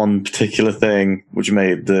change one particular thing, which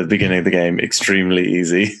made the beginning of the game extremely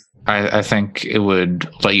easy." I think it would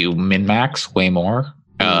let you min-max way more.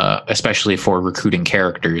 Especially for recruiting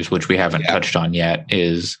characters, which we haven't touched on yet,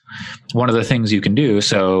 is one of the things you can do.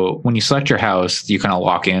 So when you select your house, you kind of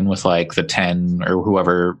lock in with like the 10 or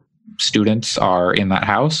whoever students are in that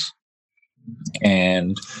house.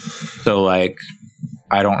 And so like,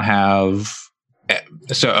 I don't have...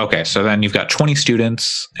 So then you've got 20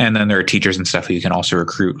 students, and then there are teachers and stuff who you can also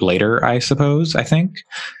recruit later, I think,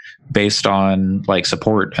 based on like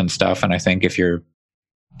support and stuff. And I think if you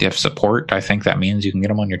have support, I think that means you can get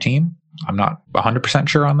them on your team. I'm not 100%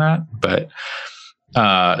 sure on that, but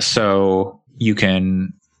so you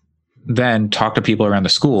can then talk to people around the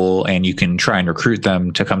school, and you can try and recruit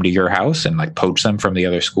them to come to your house and like poach them from the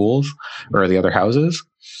other schools or the other houses.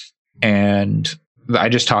 And I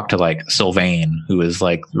just talked to like Sylvain, who is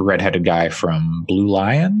like the redheaded guy from Blue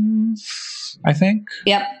Lions, I think.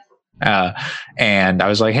 Yep. And I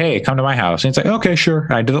was like, hey, come to my house. And he's like, okay, sure.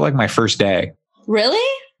 And I did it like my first day. Really?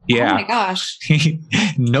 Yeah. Oh my gosh.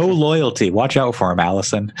 No loyalty. Watch out for him,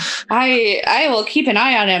 Allison. I will keep an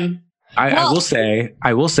eye on him. I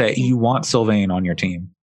will say you want Sylvain on your team.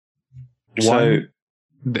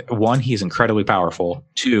 One, he's incredibly powerful.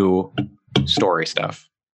 2, story stuff.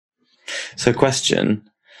 So question,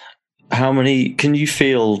 how many can you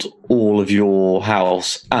field all of your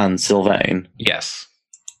house and Sylvain? Yes.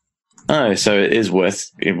 Oh, so it is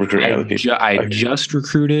worth recruiting other people. I just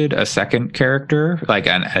recruited a second character, like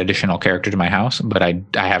an additional character to my house, but I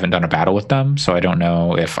haven't done a battle with them, so I don't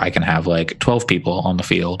know if I can have like 12 people on the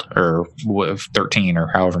field or 13 or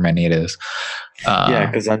however many it is.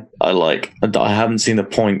 Yeah, because I haven't seen the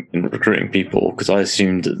point in recruiting people because I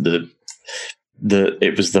assumed that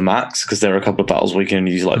it was the max because there are a couple of battles where you can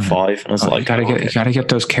use like 5, and I was like, you gotta get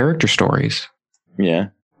those character stories. Yeah,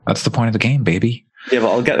 that's the point of the game, baby. Yeah,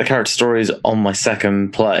 but I'll get the character stories on my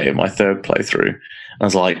second play, my third playthrough. And I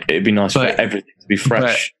was like, it'd be nice for everything to be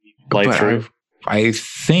fresh playthrough. I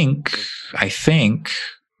think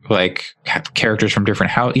like characters from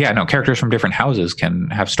different characters from different houses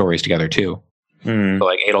can have stories together too. So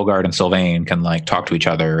like Edelgard and Sylvain can like talk to each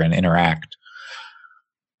other and interact.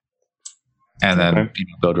 And then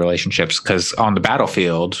build relationships because on the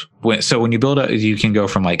battlefield, when you build you can go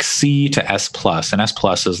from like C to S plus, and S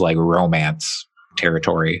plus is like romance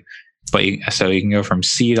territory, but so you can go from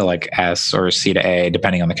C to like S or C to A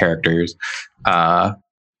depending on the characters.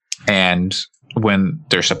 And when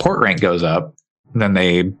their support rank goes up, then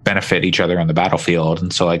they benefit each other on the battlefield,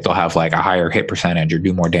 and so like they'll have like a higher hit percentage or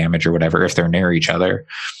do more damage or whatever if they're near each other.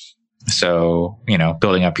 So,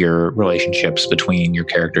 building up your relationships between your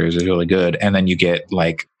characters is really good. And then you get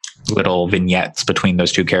like little vignettes between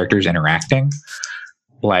those two characters interacting.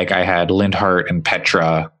 Like I had Lindhart and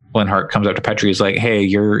Petra. Lindhart comes up to Petra. He's like, hey,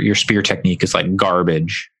 your spear technique is like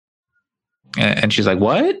garbage. And she's like,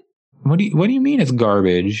 what? What do you mean it's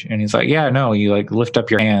garbage? And he's like, yeah, no, you like lift up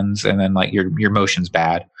your hands and then like your motion's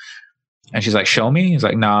bad. And she's like, show me. He's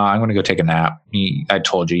like, nah, I'm going to go take a nap. I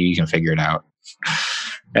told you can figure it out.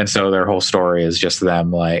 And so their whole story is just them,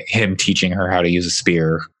 like him teaching her how to use a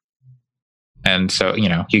spear. And so,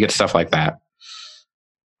 you get stuff like that.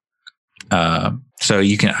 So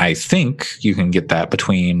I think you can get that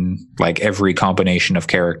between like every combination of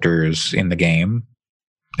characters in the game,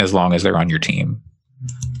 as long as they're on your team.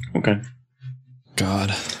 Okay.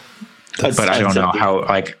 God. But I don't know how,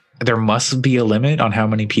 like, there must be a limit on how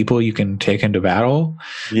many people you can take into battle.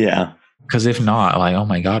 Yeah. Because if not, like, oh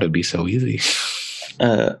my God, it'd be so easy.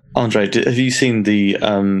 Andre, have you seen the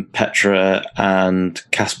Petra and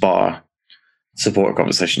Caspar support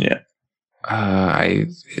conversation yet?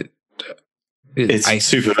 It's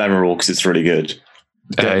super memorable because it's really good.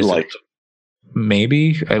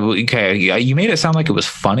 Maybe. Okay, you made it sound like it was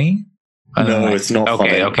funny. No, it's not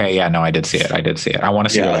funny. Okay, yeah, no, I did see it. I want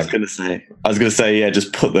to see. Yeah, I was gonna say, yeah,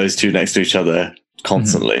 just put those two next to each other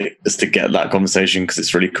constantly just to get that conversation because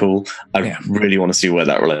it's really cool. I really want to see where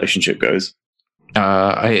that relationship goes.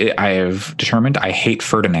 I have determined I hate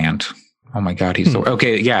Ferdinand. Oh my God, he's so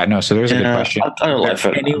okay. Yeah, no. So there's a good question. I don't like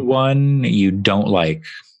Ferdinand. Anyone you don't like?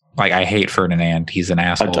 Like, I hate Ferdinand. He's an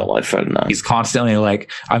asshole. I don't like Ferdinand. He's constantly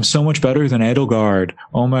like, I'm so much better than Edelgard.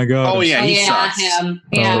 Oh my God. Oh yeah, he sucks. Him.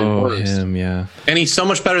 Yeah. Oh, him, yeah. And he's so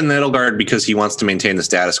much better than Edelgard because he wants to maintain the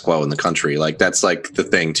status quo in the country. Like, that's like the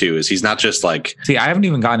thing too, is he's not just like... See, I haven't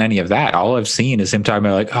even gotten any of that. All I've seen is him talking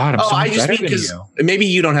about like, God, I'm so much better than you. Maybe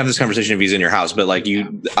you don't have this conversation if he's in your house, but like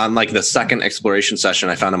on like the second exploration session,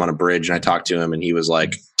 I found him on a bridge and I talked to him and he was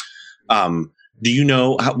like, what do you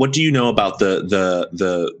know about the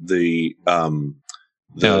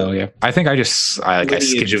I think I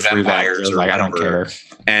skimmed through that. Like, I don't care.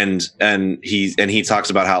 And he talks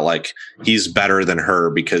about how like he's better than her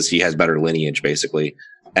because he has better lineage, basically.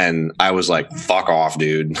 And I was like, fuck off,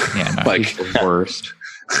 dude. Yeah, no, like he's the worst.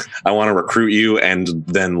 I want to recruit you and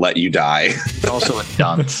then let you die. Also a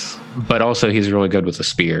dunce, but also he's really good with the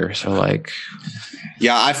spear. So like,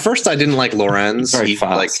 yeah, at first I didn't like Lorenz. He's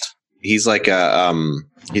fast. He's like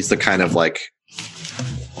he's the kind of like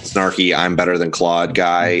snarky I'm better than Claude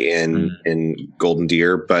guy in Golden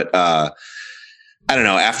Deer, but I don't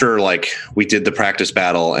know, after like we did the practice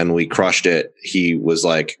battle and we crushed it, he was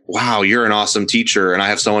like, wow, you're an awesome teacher and I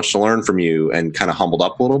have so much to learn from you, and kind of humbled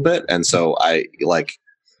up a little bit. And so I like,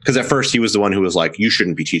 because at first he was the one who was like, you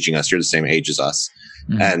shouldn't be teaching us, you're the same age as us.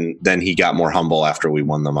 Mm-hmm. And then he got more humble after we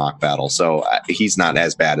won the mock battle. So he's not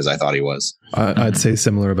as bad as I thought he was. I'd say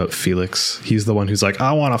similar about Felix. He's the one who's like,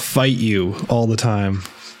 I want to fight you all the time.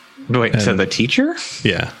 Wait, so the teacher?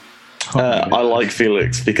 Yeah. I like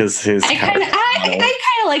Felix because his I kind of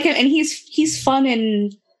like him, and he's fun in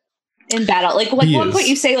battle. Like one point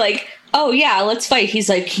you say like, oh yeah, let's fight. He's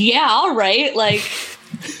like, yeah, all right. Like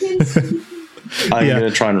I'm going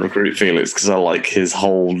to try and recruit Felix because I like his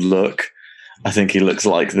whole look. I think he looks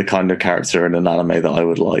like the kind of character in an anime that I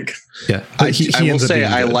would like. Yeah. I will say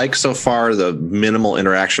I like so far the minimal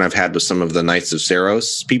interaction I've had with some of the Knights of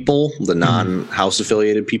Saros people, the non-house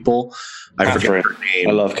affiliated people. I forget her name.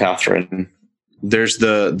 I love Catherine. There's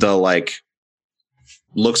the like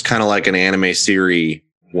looks kind of like an anime series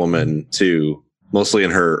woman too, mostly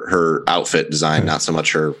in her outfit design, not so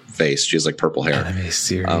much her face. She has like purple hair. Anime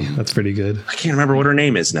series. That's pretty good. I can't remember what her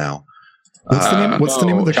name is now. What's the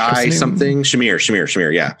name of the guy? Something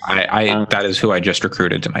Shamir. Yeah, I that is who I just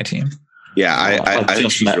recruited to my team. Yeah, I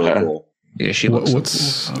think she's really cool. Yeah, she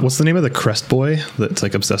looks. What's the name of the crest boy that's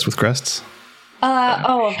like obsessed with crests?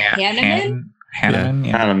 Hanneman.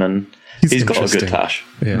 Hanneman. He's got a good tash.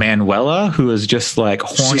 Yeah. Manuela, who is just like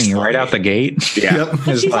horny right out the gate. Yeah,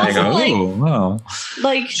 is like,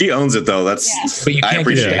 like she owns it though. That's but you can't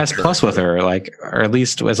get S plus with her, like, or at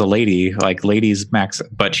least as a lady, like ladies max.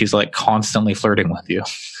 But she's like constantly flirting with you.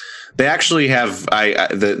 They actually have.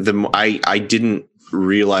 I didn't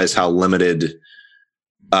realize how limited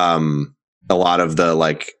a lot of the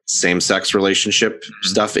like same-sex relationship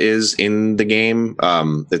stuff is in the game.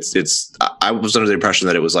 It's I was under the impression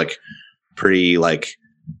that it was like pretty like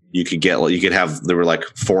you could have there were like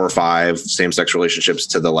 4 or 5 same-sex relationships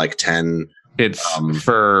to the like 10. It's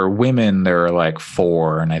for women there are like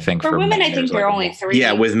 4, and I think for women men, I think there are only 3.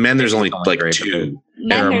 Yeah, with men there's only like 2.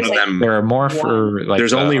 There are more for like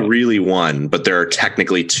there's only really 1, but there are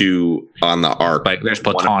technically 2 on the arc. Like there's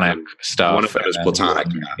platonic stuff. One of them is platonic.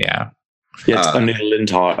 Yeah. Yeah, it's only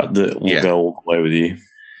Lintart that will go all the way with you.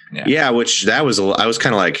 Yeah, which I was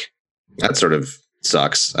kind of like, that sort of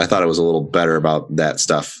sucks. I thought it was a little better about that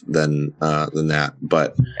stuff than that.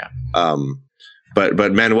 But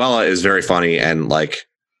but Manuela is very funny, and like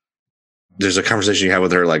there's a conversation you have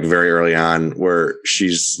with her like very early on where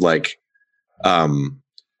she's like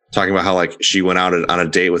talking about how like she went out on a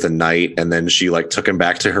date with a knight, and then she like took him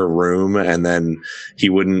back to her room, and then he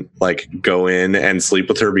wouldn't like go in and sleep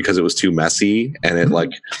with her because it was too messy, and it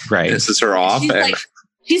like pisses her off.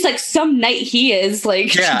 She's like, some knight he is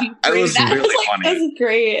like. Yeah, it was really funny. That's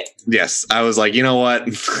great. Yes, I was like, you know what,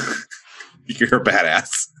 you're a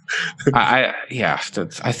badass. I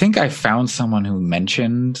think I found someone who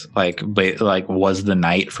mentioned like was the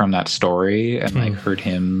knight from that story, and like heard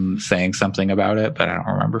him saying something about it, but I don't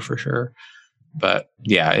remember for sure. But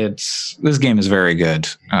yeah, this game is very good.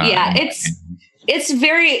 It's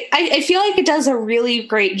very. I feel like it does a really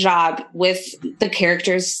great job with the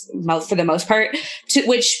characters for the most part,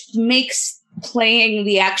 which makes playing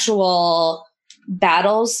the actual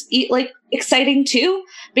battles like exciting too.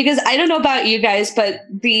 Because I don't know about you guys, but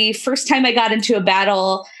the first time I got into a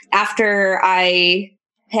battle after I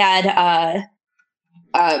had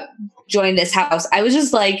joined this house, I was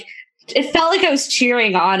just like, it felt like I was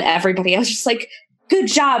cheering on everybody. I was just like, good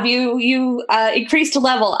job, you increased a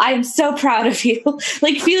level. I am so proud of you.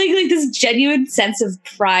 Like feeling like this genuine sense of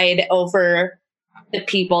pride over the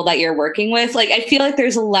people that you're working with. Like I feel like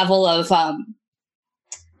there's a level of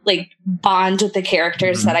like bond with the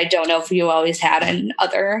characters that I don't know if you always had in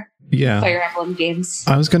other Fire Emblem games.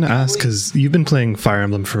 I was going to ask, because you've been playing Fire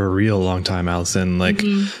Emblem for a real long time, Allison. Like,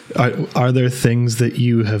 are there things that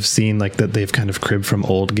you have seen like that they've kind of cribbed from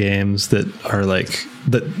old games that are like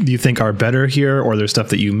that you think are better here, or there's stuff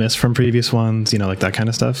that you miss from previous ones? You know, like that kind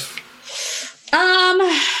of stuff.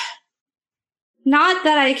 Not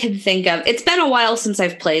that I can think of. It's been a while since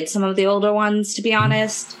I've played some of the older ones, to be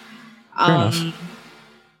honest. Fair enough.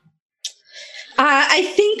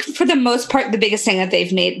 I think for the most part, the biggest thing that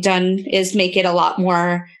they've done is make it a lot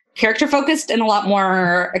more character focused and a lot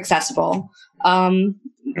more accessible,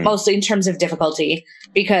 mostly in terms of difficulty.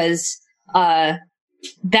 Because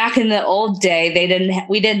back in the old day,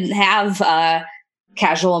 we didn't have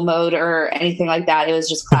casual mode or anything like that. It was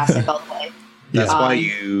just classic all play. That's why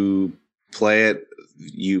you play it.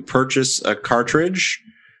 You purchase a cartridge.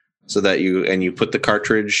 So that you put the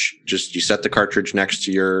cartridge, you set the cartridge next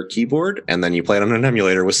to your keyboard, and then you play it on an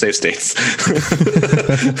emulator with save states.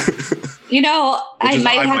 You know, I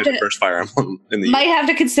might have to first Fire Emblem in the might have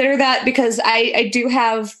to consider that, because I do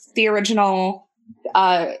have the original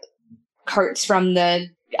carts from the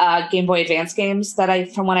Game Boy Advance games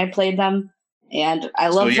from when I played them, and I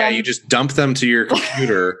love them. So yeah, you just dump them to your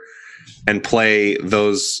computer and play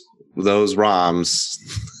those ROMs.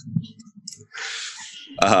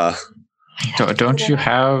 Don't you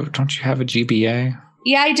have a GBA?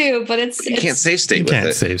 Yeah, I do, but you can't save state with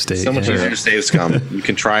it. Save state. So much easier to save scum. You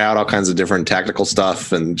can try out all kinds of different tactical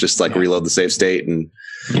stuff and just like reload the save state.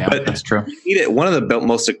 But that's true. You need it. One of the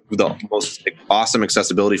most awesome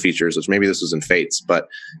accessibility features, which maybe this was in Fates, but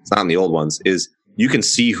it's not in the old ones, is you can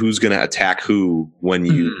see who's going to attack who when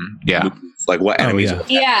you move, like what enemies.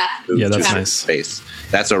 That's nice. Space.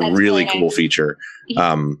 That's really cool feature.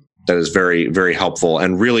 That is very, very helpful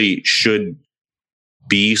and really should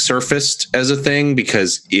be surfaced as a thing,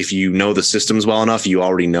 because if you know the systems well enough, you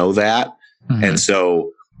already know that. And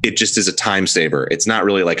so it just is a time saver. It's not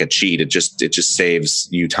really like a cheat. It just saves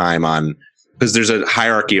you time on, because there's a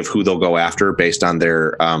hierarchy of who they'll go after based on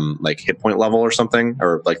their like hit point level or something,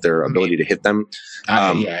 or like their ability to hit them.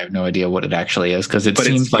 I have no idea what it actually is, because it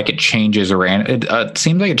seems like it changes around. It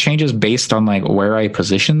seems like it changes based on like where I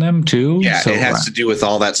position them too. Yeah, so, it has to do with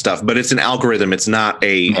all that stuff, but it's an algorithm. It's not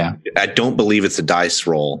a. Yeah. I don't believe it's a dice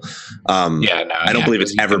roll. I don't believe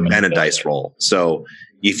it's ever been a dice roll. So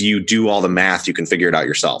if you do all the math, you can figure it out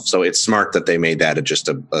yourself. So it's smart that they made that just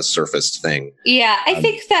a surfaced thing. Yeah, I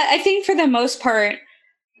think for the most part,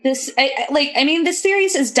 this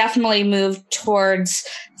series has definitely moved towards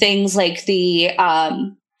things like the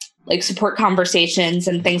like support conversations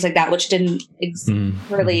and things like that, which didn't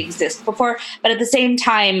really exist before. But at the same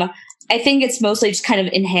time, I think it's mostly just kind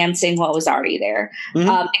of enhancing what was already there,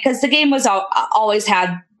 because the game was always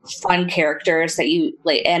had fun characters that you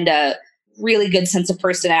like, and a really good sense of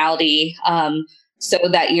personality, so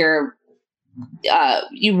that you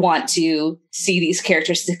want to see these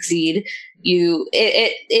characters succeed.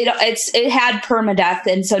 It had permadeath,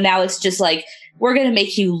 and so now it's just like, we're going to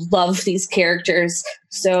make you love these characters.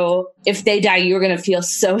 So if they die, you're going to feel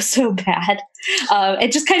so bad.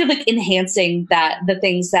 It just kind of like enhancing the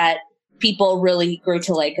things that people really grew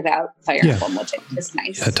to like about Fire Emblem, which is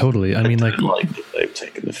nice. Yeah, totally. I mean, like they've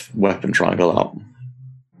taken the weapon triangle out.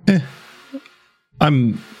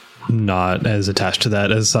 I'm not as attached to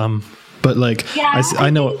that as some, but like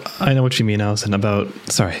I know what you mean, Allison. I know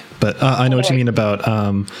what you mean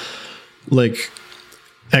about like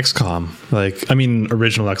XCOM, like I mean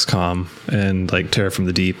original XCOM and like Terror from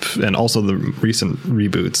the Deep, and also the recent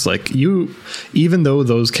reboots. Like even though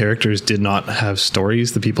those characters did not have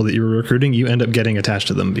stories, the people that you were recruiting, you end up getting attached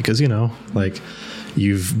to them because like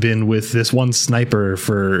you've been with this one sniper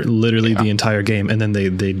for literally the entire game, and then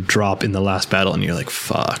they drop in the last battle and you're like,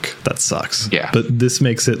 fuck, that sucks. Yeah. But this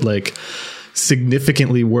makes it like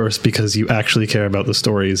significantly worse because you actually care about the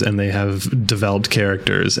stories, and they have developed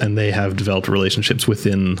characters and they have developed relationships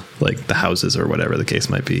within like the houses or whatever the case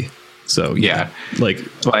might be. So like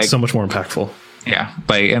so much more impactful. Yeah,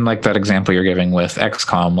 like that example you're giving with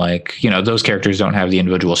XCOM, like, those characters don't have the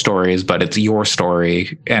individual stories, but it's your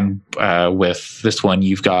story. And with this one,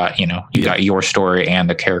 you've got, got your story and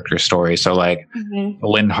the character story. So like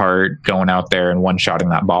Lindhart going out there and one-shotting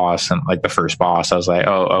that boss, and like the first boss, I was like,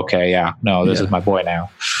 oh, okay, yeah, no, this is my boy now.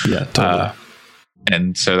 Yeah, totally.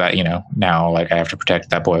 And so that, now like I have to protect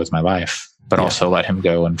that boy with my life, but also let him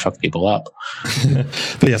go and fuck people up.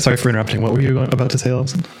 But yeah, sorry for interrupting. What were you about to say,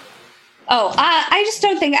 Allison? Oh, I just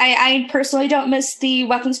don't think I personally don't miss the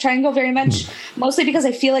weapons triangle very much, mostly because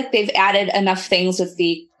I feel like they've added enough things with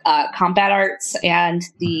the combat arts and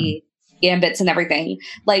the gambits and everything.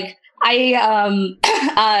 Like I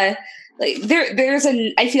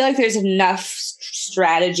feel like there's enough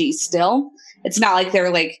strategy still. It's not like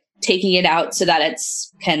they're like taking it out so that it's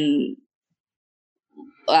can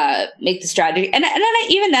make the strategy. And then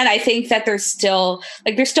even then, I think that there's still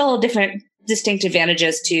different distinct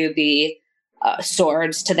advantages to the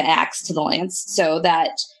swords, to the axe, to the lance, so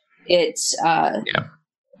that it's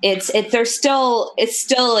still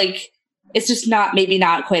like, it's just not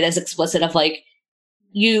quite as explicit of like,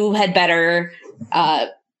 you had better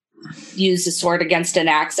use the sword against an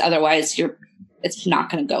axe, otherwise it's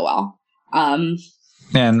not going to go well. And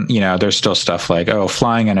there's still stuff like,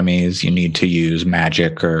 flying enemies, you need to use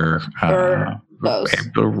magic or bows.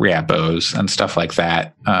 Bows and stuff like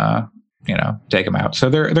that. Take them out. So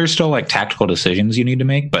there's still like tactical decisions you need to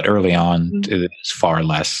make, but early on it's far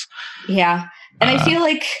less. Yeah. And I feel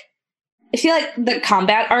like the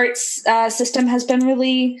combat arts system has been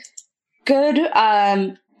really good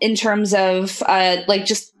in terms of like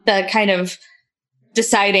just the kind of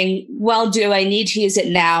deciding, well, do I need to use it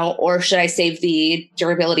now, or should I save the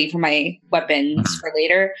durability for my weapons for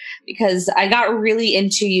later? Because I got really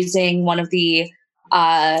into using one of the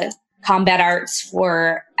combat arts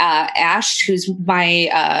for Ash, who's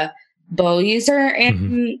my bow user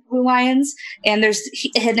in Blue Lions, and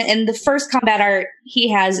and the first combat art he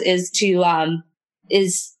has is you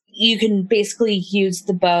can basically use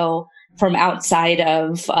the bow from outside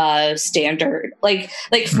of standard, like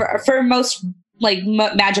for most like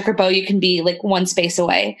magic or bow, you can be like one space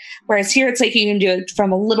away, whereas here it's like you can do it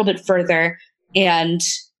from a little bit further, and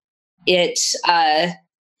it's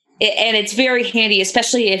very handy,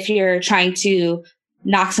 especially if you're trying to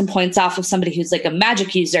knock some points off of somebody who's like a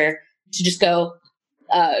magic user, to just go,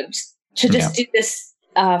 do this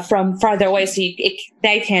from farther away, so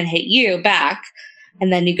they can hit you back,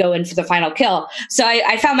 and then you go in for the final kill. So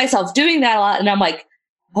I found myself doing that a lot, and I'm like,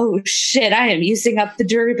 oh shit, I am using up the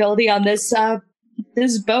durability on this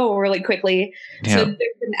this bow really quickly. Yeah. So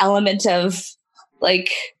there's an element of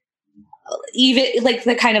like even like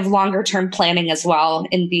the kind of longer term planning as well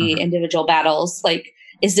in the individual battles. Like,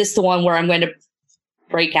 is this the one where I'm going to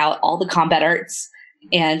break out all the combat arts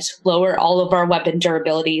and lower all of our weapon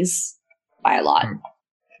durabilities by a lot?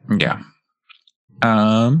 Yeah.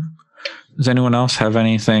 Does anyone else have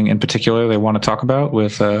anything in particular they want to talk about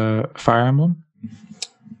with Fire Emblem?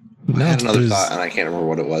 I had another thought, and I can't remember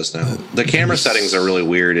what it was now. The camera settings are really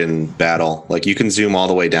weird in battle. Like, you can zoom all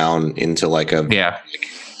the way down into like a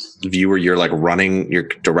view where you're like running, you're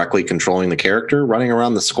directly controlling the character running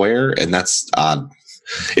around the square, and that's odd.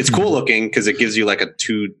 It's cool looking because it gives you like a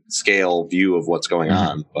 2 scale view of what's going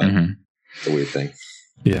on, but it's a weird thing.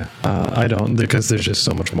 Yeah, I don't, because there's just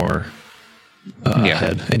so much more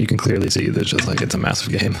ahead, and you can clearly see there's just like it's a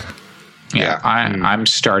massive game. Yeah, I'm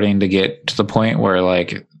starting to get to the point where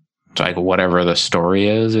like whatever the story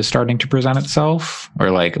is starting to present itself,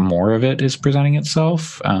 or like more of it is presenting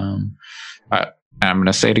itself. I'm going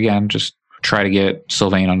to say it again: just try to get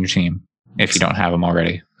Sylvain on your team if you don't have him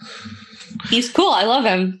already. He's cool. I love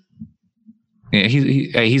him. Yeah,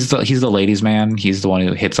 he's the ladies' man. He's the one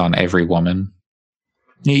who hits on every woman.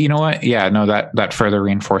 You know what? Yeah, no, that further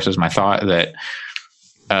reinforces my thought that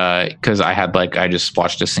because I just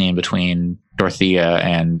watched a scene between Dorothea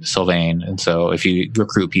and Sylvain, and so if you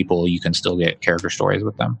recruit people, you can still get character stories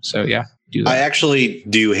with them. So yeah, do that. I actually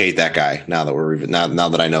do hate that guy now that now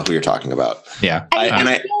that I know who you're talking about. Yeah,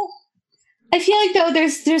 I feel like though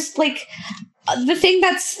there's like the thing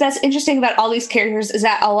that's interesting about all these characters is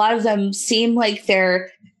that a lot of them seem like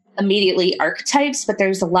they're immediately archetypes, but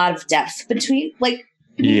there's a lot of depth between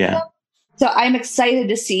them. So I'm excited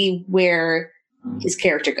to see where his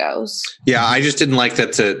character goes. Yeah, I just didn't like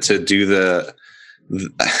that to do the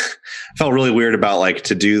felt really weird about like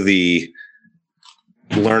to do the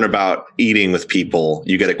learn about eating with people.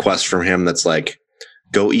 You get a quest from him that's like,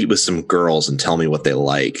 go eat with some girls and tell me what they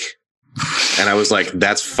like. And I was like,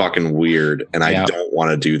 that's fucking weird, and I don't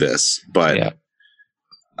want to do this, but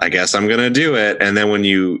I guess I'm gonna do it. And then when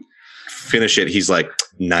you finish it, he's like,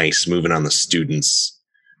 nice, moving on the students.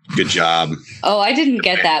 Good job. Oh, I didn't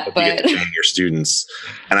get that, but your students.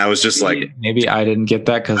 And I was just like, maybe I didn't get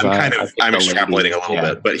that because I'm extrapolating a little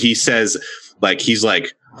bit, but he says like, he's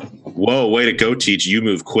like, whoa, way to go, Teach, you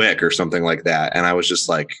move quick or something like that. And I was just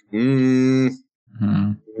like, I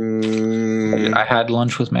had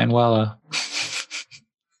lunch with Manuela.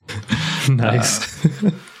 Nice.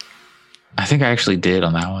 I think I actually did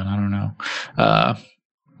on that one. I don't know.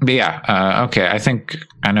 But yeah, okay. I think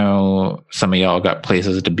I know some of y'all got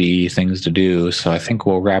places to be, things to do. So I think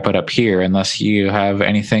we'll wrap it up here unless you have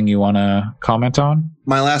anything you want to comment on.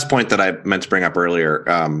 My last point that I meant to bring up earlier,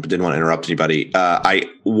 didn't want to interrupt anybody.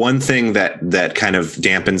 One thing that kind of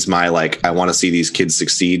dampens my, like, I want to see these kids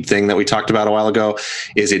succeed thing that we talked about a while ago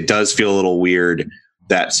is it does feel a little weird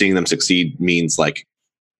that seeing them succeed means like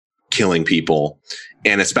killing people,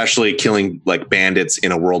 and especially killing like bandits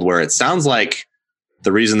in a world where it sounds like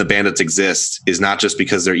the reason the bandits exist is not just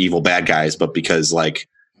because they're evil bad guys, but because like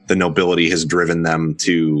the nobility has driven them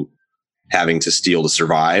to having to steal to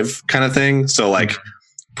survive kind of thing. So like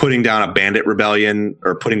putting down a bandit rebellion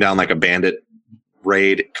or putting down like a bandit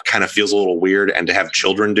raid kind of feels a little weird. And to have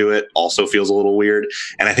children do it also feels a little weird.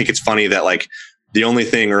 And I think it's funny that like the only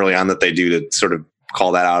thing early on that they do to sort of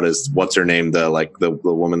call that out is what's her name? The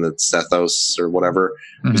woman that's Sethos or whatever.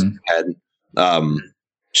 Head.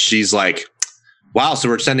 She's like, wow, so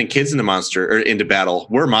we're sending kids into battle.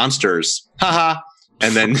 We're monsters. Haha.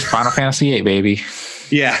 And then Final Fantasy VIII, baby.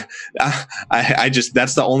 Yeah. I just,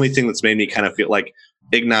 that's the only thing that's made me kind of feel like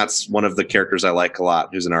Ignat's one of the characters I like a lot,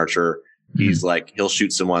 who's an archer. He's like, he'll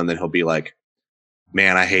shoot someone, then he'll be like,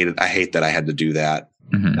 man, I hate that I had to do that.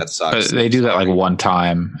 That sucks. But they do that like one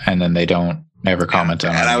time and then they don't ever comment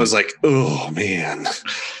on it. And I was like, oh man.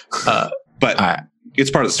 But it's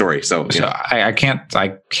part of the story. So I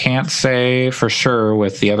can't say for sure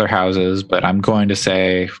with the other houses, but I'm going to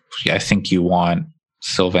say I think you want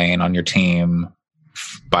Sylvain on your team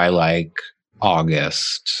by like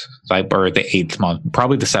August, or the 8th month,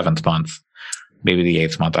 probably the 7th month, maybe the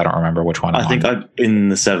 8th month. I don't remember which one. I think I'm in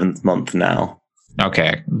the 7th month now.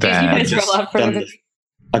 Okay, then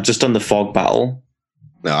I've just done the fog battle.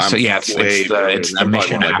 No, it's the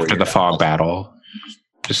mission after the fog battle.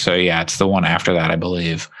 So yeah, it's the one after that, I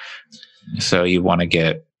believe. So you want to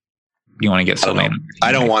get Sylvain.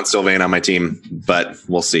 I don't want Sylvain on my team, but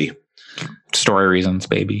we'll see. Story reasons,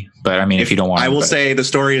 baby. But I mean, if you don't want, I will say the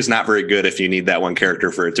story is not very good if you need that one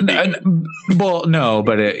character for it to be. Well, no,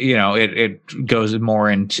 but it goes more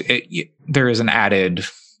into it. There is an added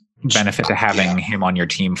benefit to having him on your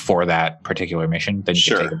team for that particular mission, then you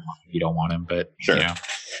can take him off if you don't want him. But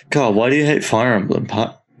God, why do you hate Fire Emblem,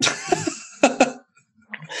 Pat?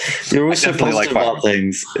 You're always so positive about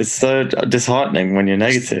things. It's so disheartening when you're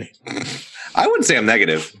negative. I wouldn't say I'm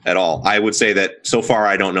negative at all. I would say that so far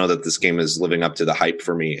I don't know that this game is living up to the hype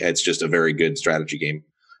for me. It's just a very good strategy game.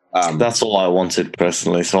 That's all I wanted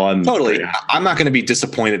personally. So I'm not going to be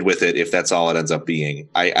disappointed with it if that's all it ends up being.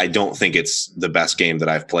 I don't think it's the best game that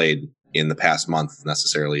I've played in the past month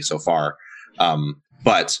necessarily so far.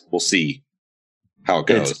 But we'll see how it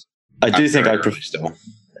goes. I do think I prefer still.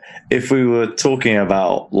 If we were talking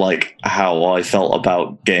about like how I felt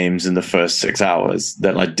about games in the first 6 hours,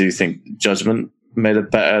 then I do think Judgment made a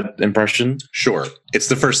better impression. Sure. It's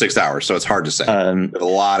the first 6 hours, so it's hard to say. There's a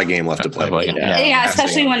lot of game left to play. Yeah,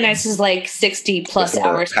 especially when this is like 60 plus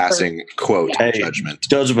hours. Passing quote Judgment.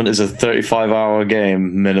 Judgment is a 35-hour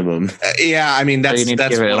game minimum. Yeah, I mean that's you need to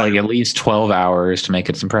give it like at least 12 hours to make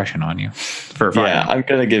its impression on you.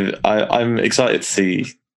 I'm excited to see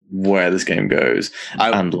where this game goes,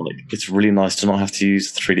 and like it's really nice to not have to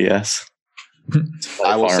use 3DS.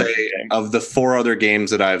 I will say of the 4 other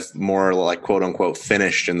games that I've more like quote unquote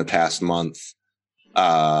finished in the past month,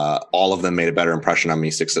 all of them made a better impression on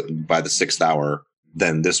me by the 6th hour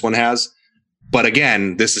than this one has. But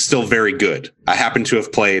again, this is still very good. I happen to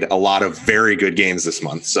have played a lot of very good games this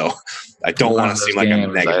month, so I don't want to seem like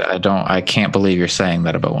I'm negative. I can't believe you're saying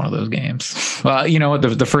that about one of those games. Well, you know what?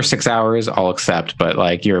 The first 6 hours I'll accept, but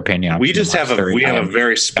like your opinion. We just have a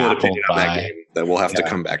very split opinion on that game that we'll have to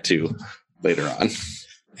come back to later on.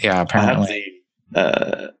 Yeah, apparently.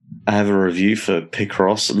 I have a review for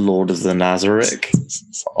Picross, Lord of the Nazarick,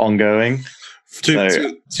 ongoing.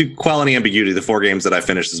 To quell any ambiguity, the 4 games that I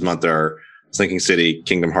finished this month are Sinking City,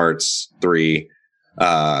 Kingdom Hearts 3,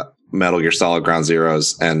 Metal Gear Solid Ground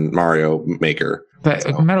Zeroes, and Mario Maker.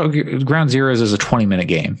 Metal Gear Ground Zeroes is a 20-minute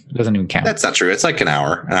game. It doesn't even count. That's not true. It's like an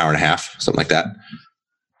hour and a half, something like that.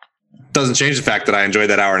 Doesn't change the fact that I enjoyed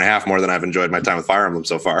that hour and a half more than I've enjoyed my time with Fire Emblem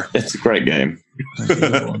so far. It's a great game.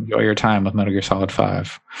 Enjoy your time with Metal Gear Solid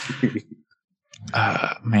 5.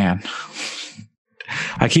 Man.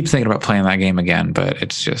 I keep thinking about playing that game again, but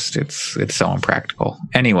it's so impractical.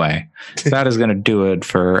 Anyway, that is going to do it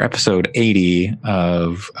for episode 80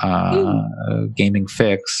 of Gaming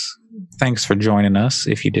Fix. Thanks for joining us.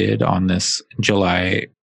 If you did on this July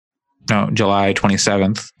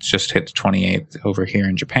 27th, just hit the 28th over here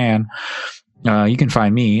in Japan. You can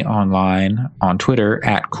find me online on Twitter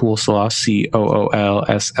at Coolsl,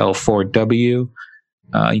 COOLSL4W.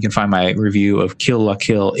 You can find my review of Kill La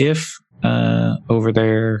Kill If over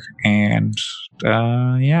there. And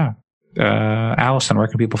Allison, where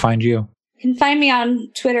can people find you? You can find me on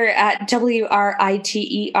Twitter at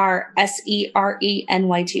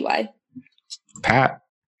WRITERSERENYTY. Pat.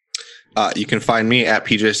 You can find me at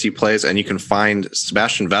PJC Plays, and you can find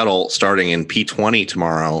Sebastian Vettel starting in P20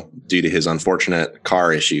 tomorrow due to his unfortunate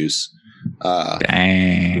car issues.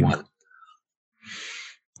 Dang.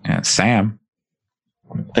 And Sam.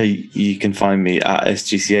 You can find me at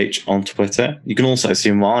SGCH on Twitter. You can also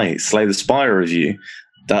see my Slay the Spire review.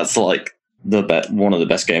 That's like one of the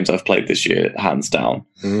best games I've played this year, hands down.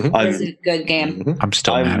 Mm-hmm. It's a good game. I'm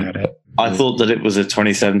still mad at it. I thought that it was a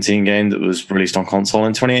 2017 game that was released on console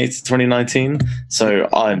in 2019. So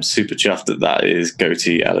I'm super chuffed that is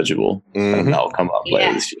GOTY eligible. And that'll come up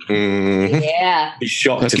later this year. Yeah. I'd be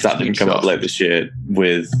shocked if that didn't come up later this year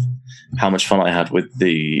with how much fun I had with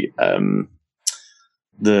the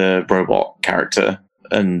robot character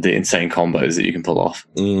and the insane combos that you can pull off.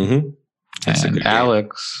 And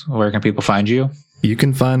Alex, where can people find you? You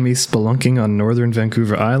can find me spelunking on Northern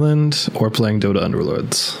Vancouver Island or playing Dota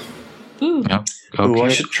Underlords. Ooh. Yep. Okay. Ooh, I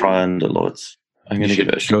should try Underlords. I'm going to give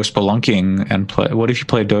it a shot. Go spelunking and play. What if you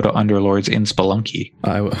play Dota Underlords in Spelunky?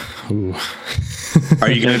 Are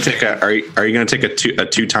you going to take a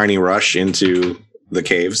too tiny rush into the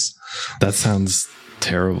caves? That sounds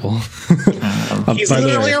terrible. He's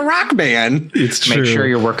literally a rock man. It's true. Make sure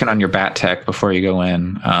you're working on your bat tech before you go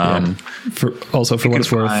in. For what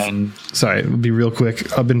it's worth, sorry, it'll be real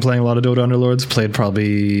quick. I've been playing a lot of Dota Underlords, played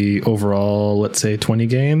probably overall, let's say 20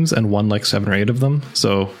 games and won like 7 or 8 of them.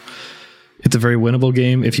 So it's a very winnable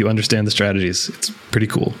game if you understand the strategies. It's pretty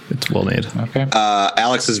cool. It's well made. Okay.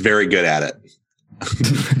 Alex is very good at it.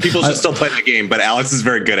 People should still play the game, but Alex is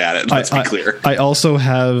very good at it. Let's be clear. I also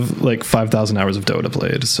have like 5,000 hours of Dota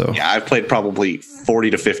played. So yeah, I've played probably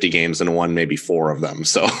 40 to 50 games and won maybe 4 of them.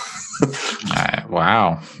 So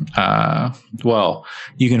wow. Well,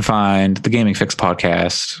 you can find the Gaming Fix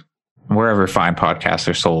podcast wherever fine podcasts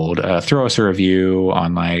are sold. Throw us a review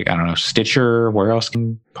on, like, I don't know, Stitcher. Where else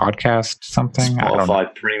can podcast something?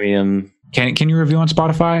 Spotify Premium. Can you review on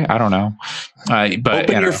Spotify? I don't know. But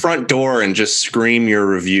open your front door and just scream your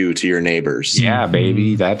review to your neighbors. Yeah,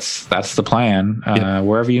 baby. That's the plan.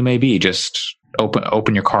 Wherever you may be, just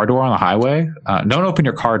open your car door on the highway. Don't open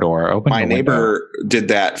your car door. My neighbor did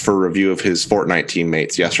that for a review of his Fortnite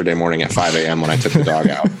teammates yesterday morning at 5 a.m. when I took the dog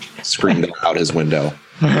out. Screamed out his window.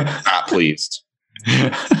 Not pleased.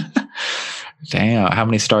 Damn. How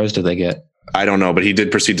many stars did they get? I don't know, but he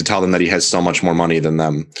did proceed to tell them that he has so much more money than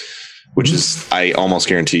them, which is, I almost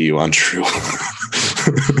guarantee you, untrue.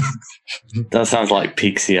 That sounds like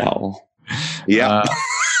Peak Seattle. Yeah.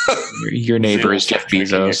 Your neighbor is Jeff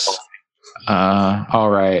Bezos.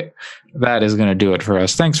 All right. That is going to do it for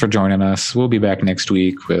us. Thanks for joining us. We'll be back next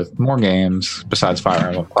week with more games besides Fire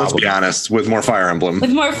Emblem. Let's be honest, with more Fire Emblem.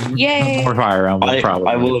 With more, yay! More Fire Emblem, probably.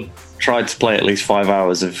 I will have tried to play at least 5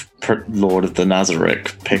 hours of Lord of the Nazarick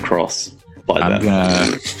Picross by then.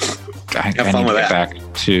 I need to get back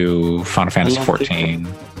to Final Fantasy 14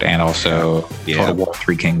 and also Total War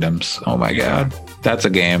 3 Kingdoms. Oh my god. That's a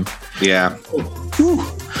game. Yeah.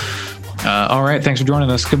 All right. Thanks for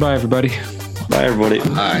joining us. Goodbye, everybody. Bye, everybody.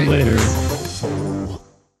 Bye. Later.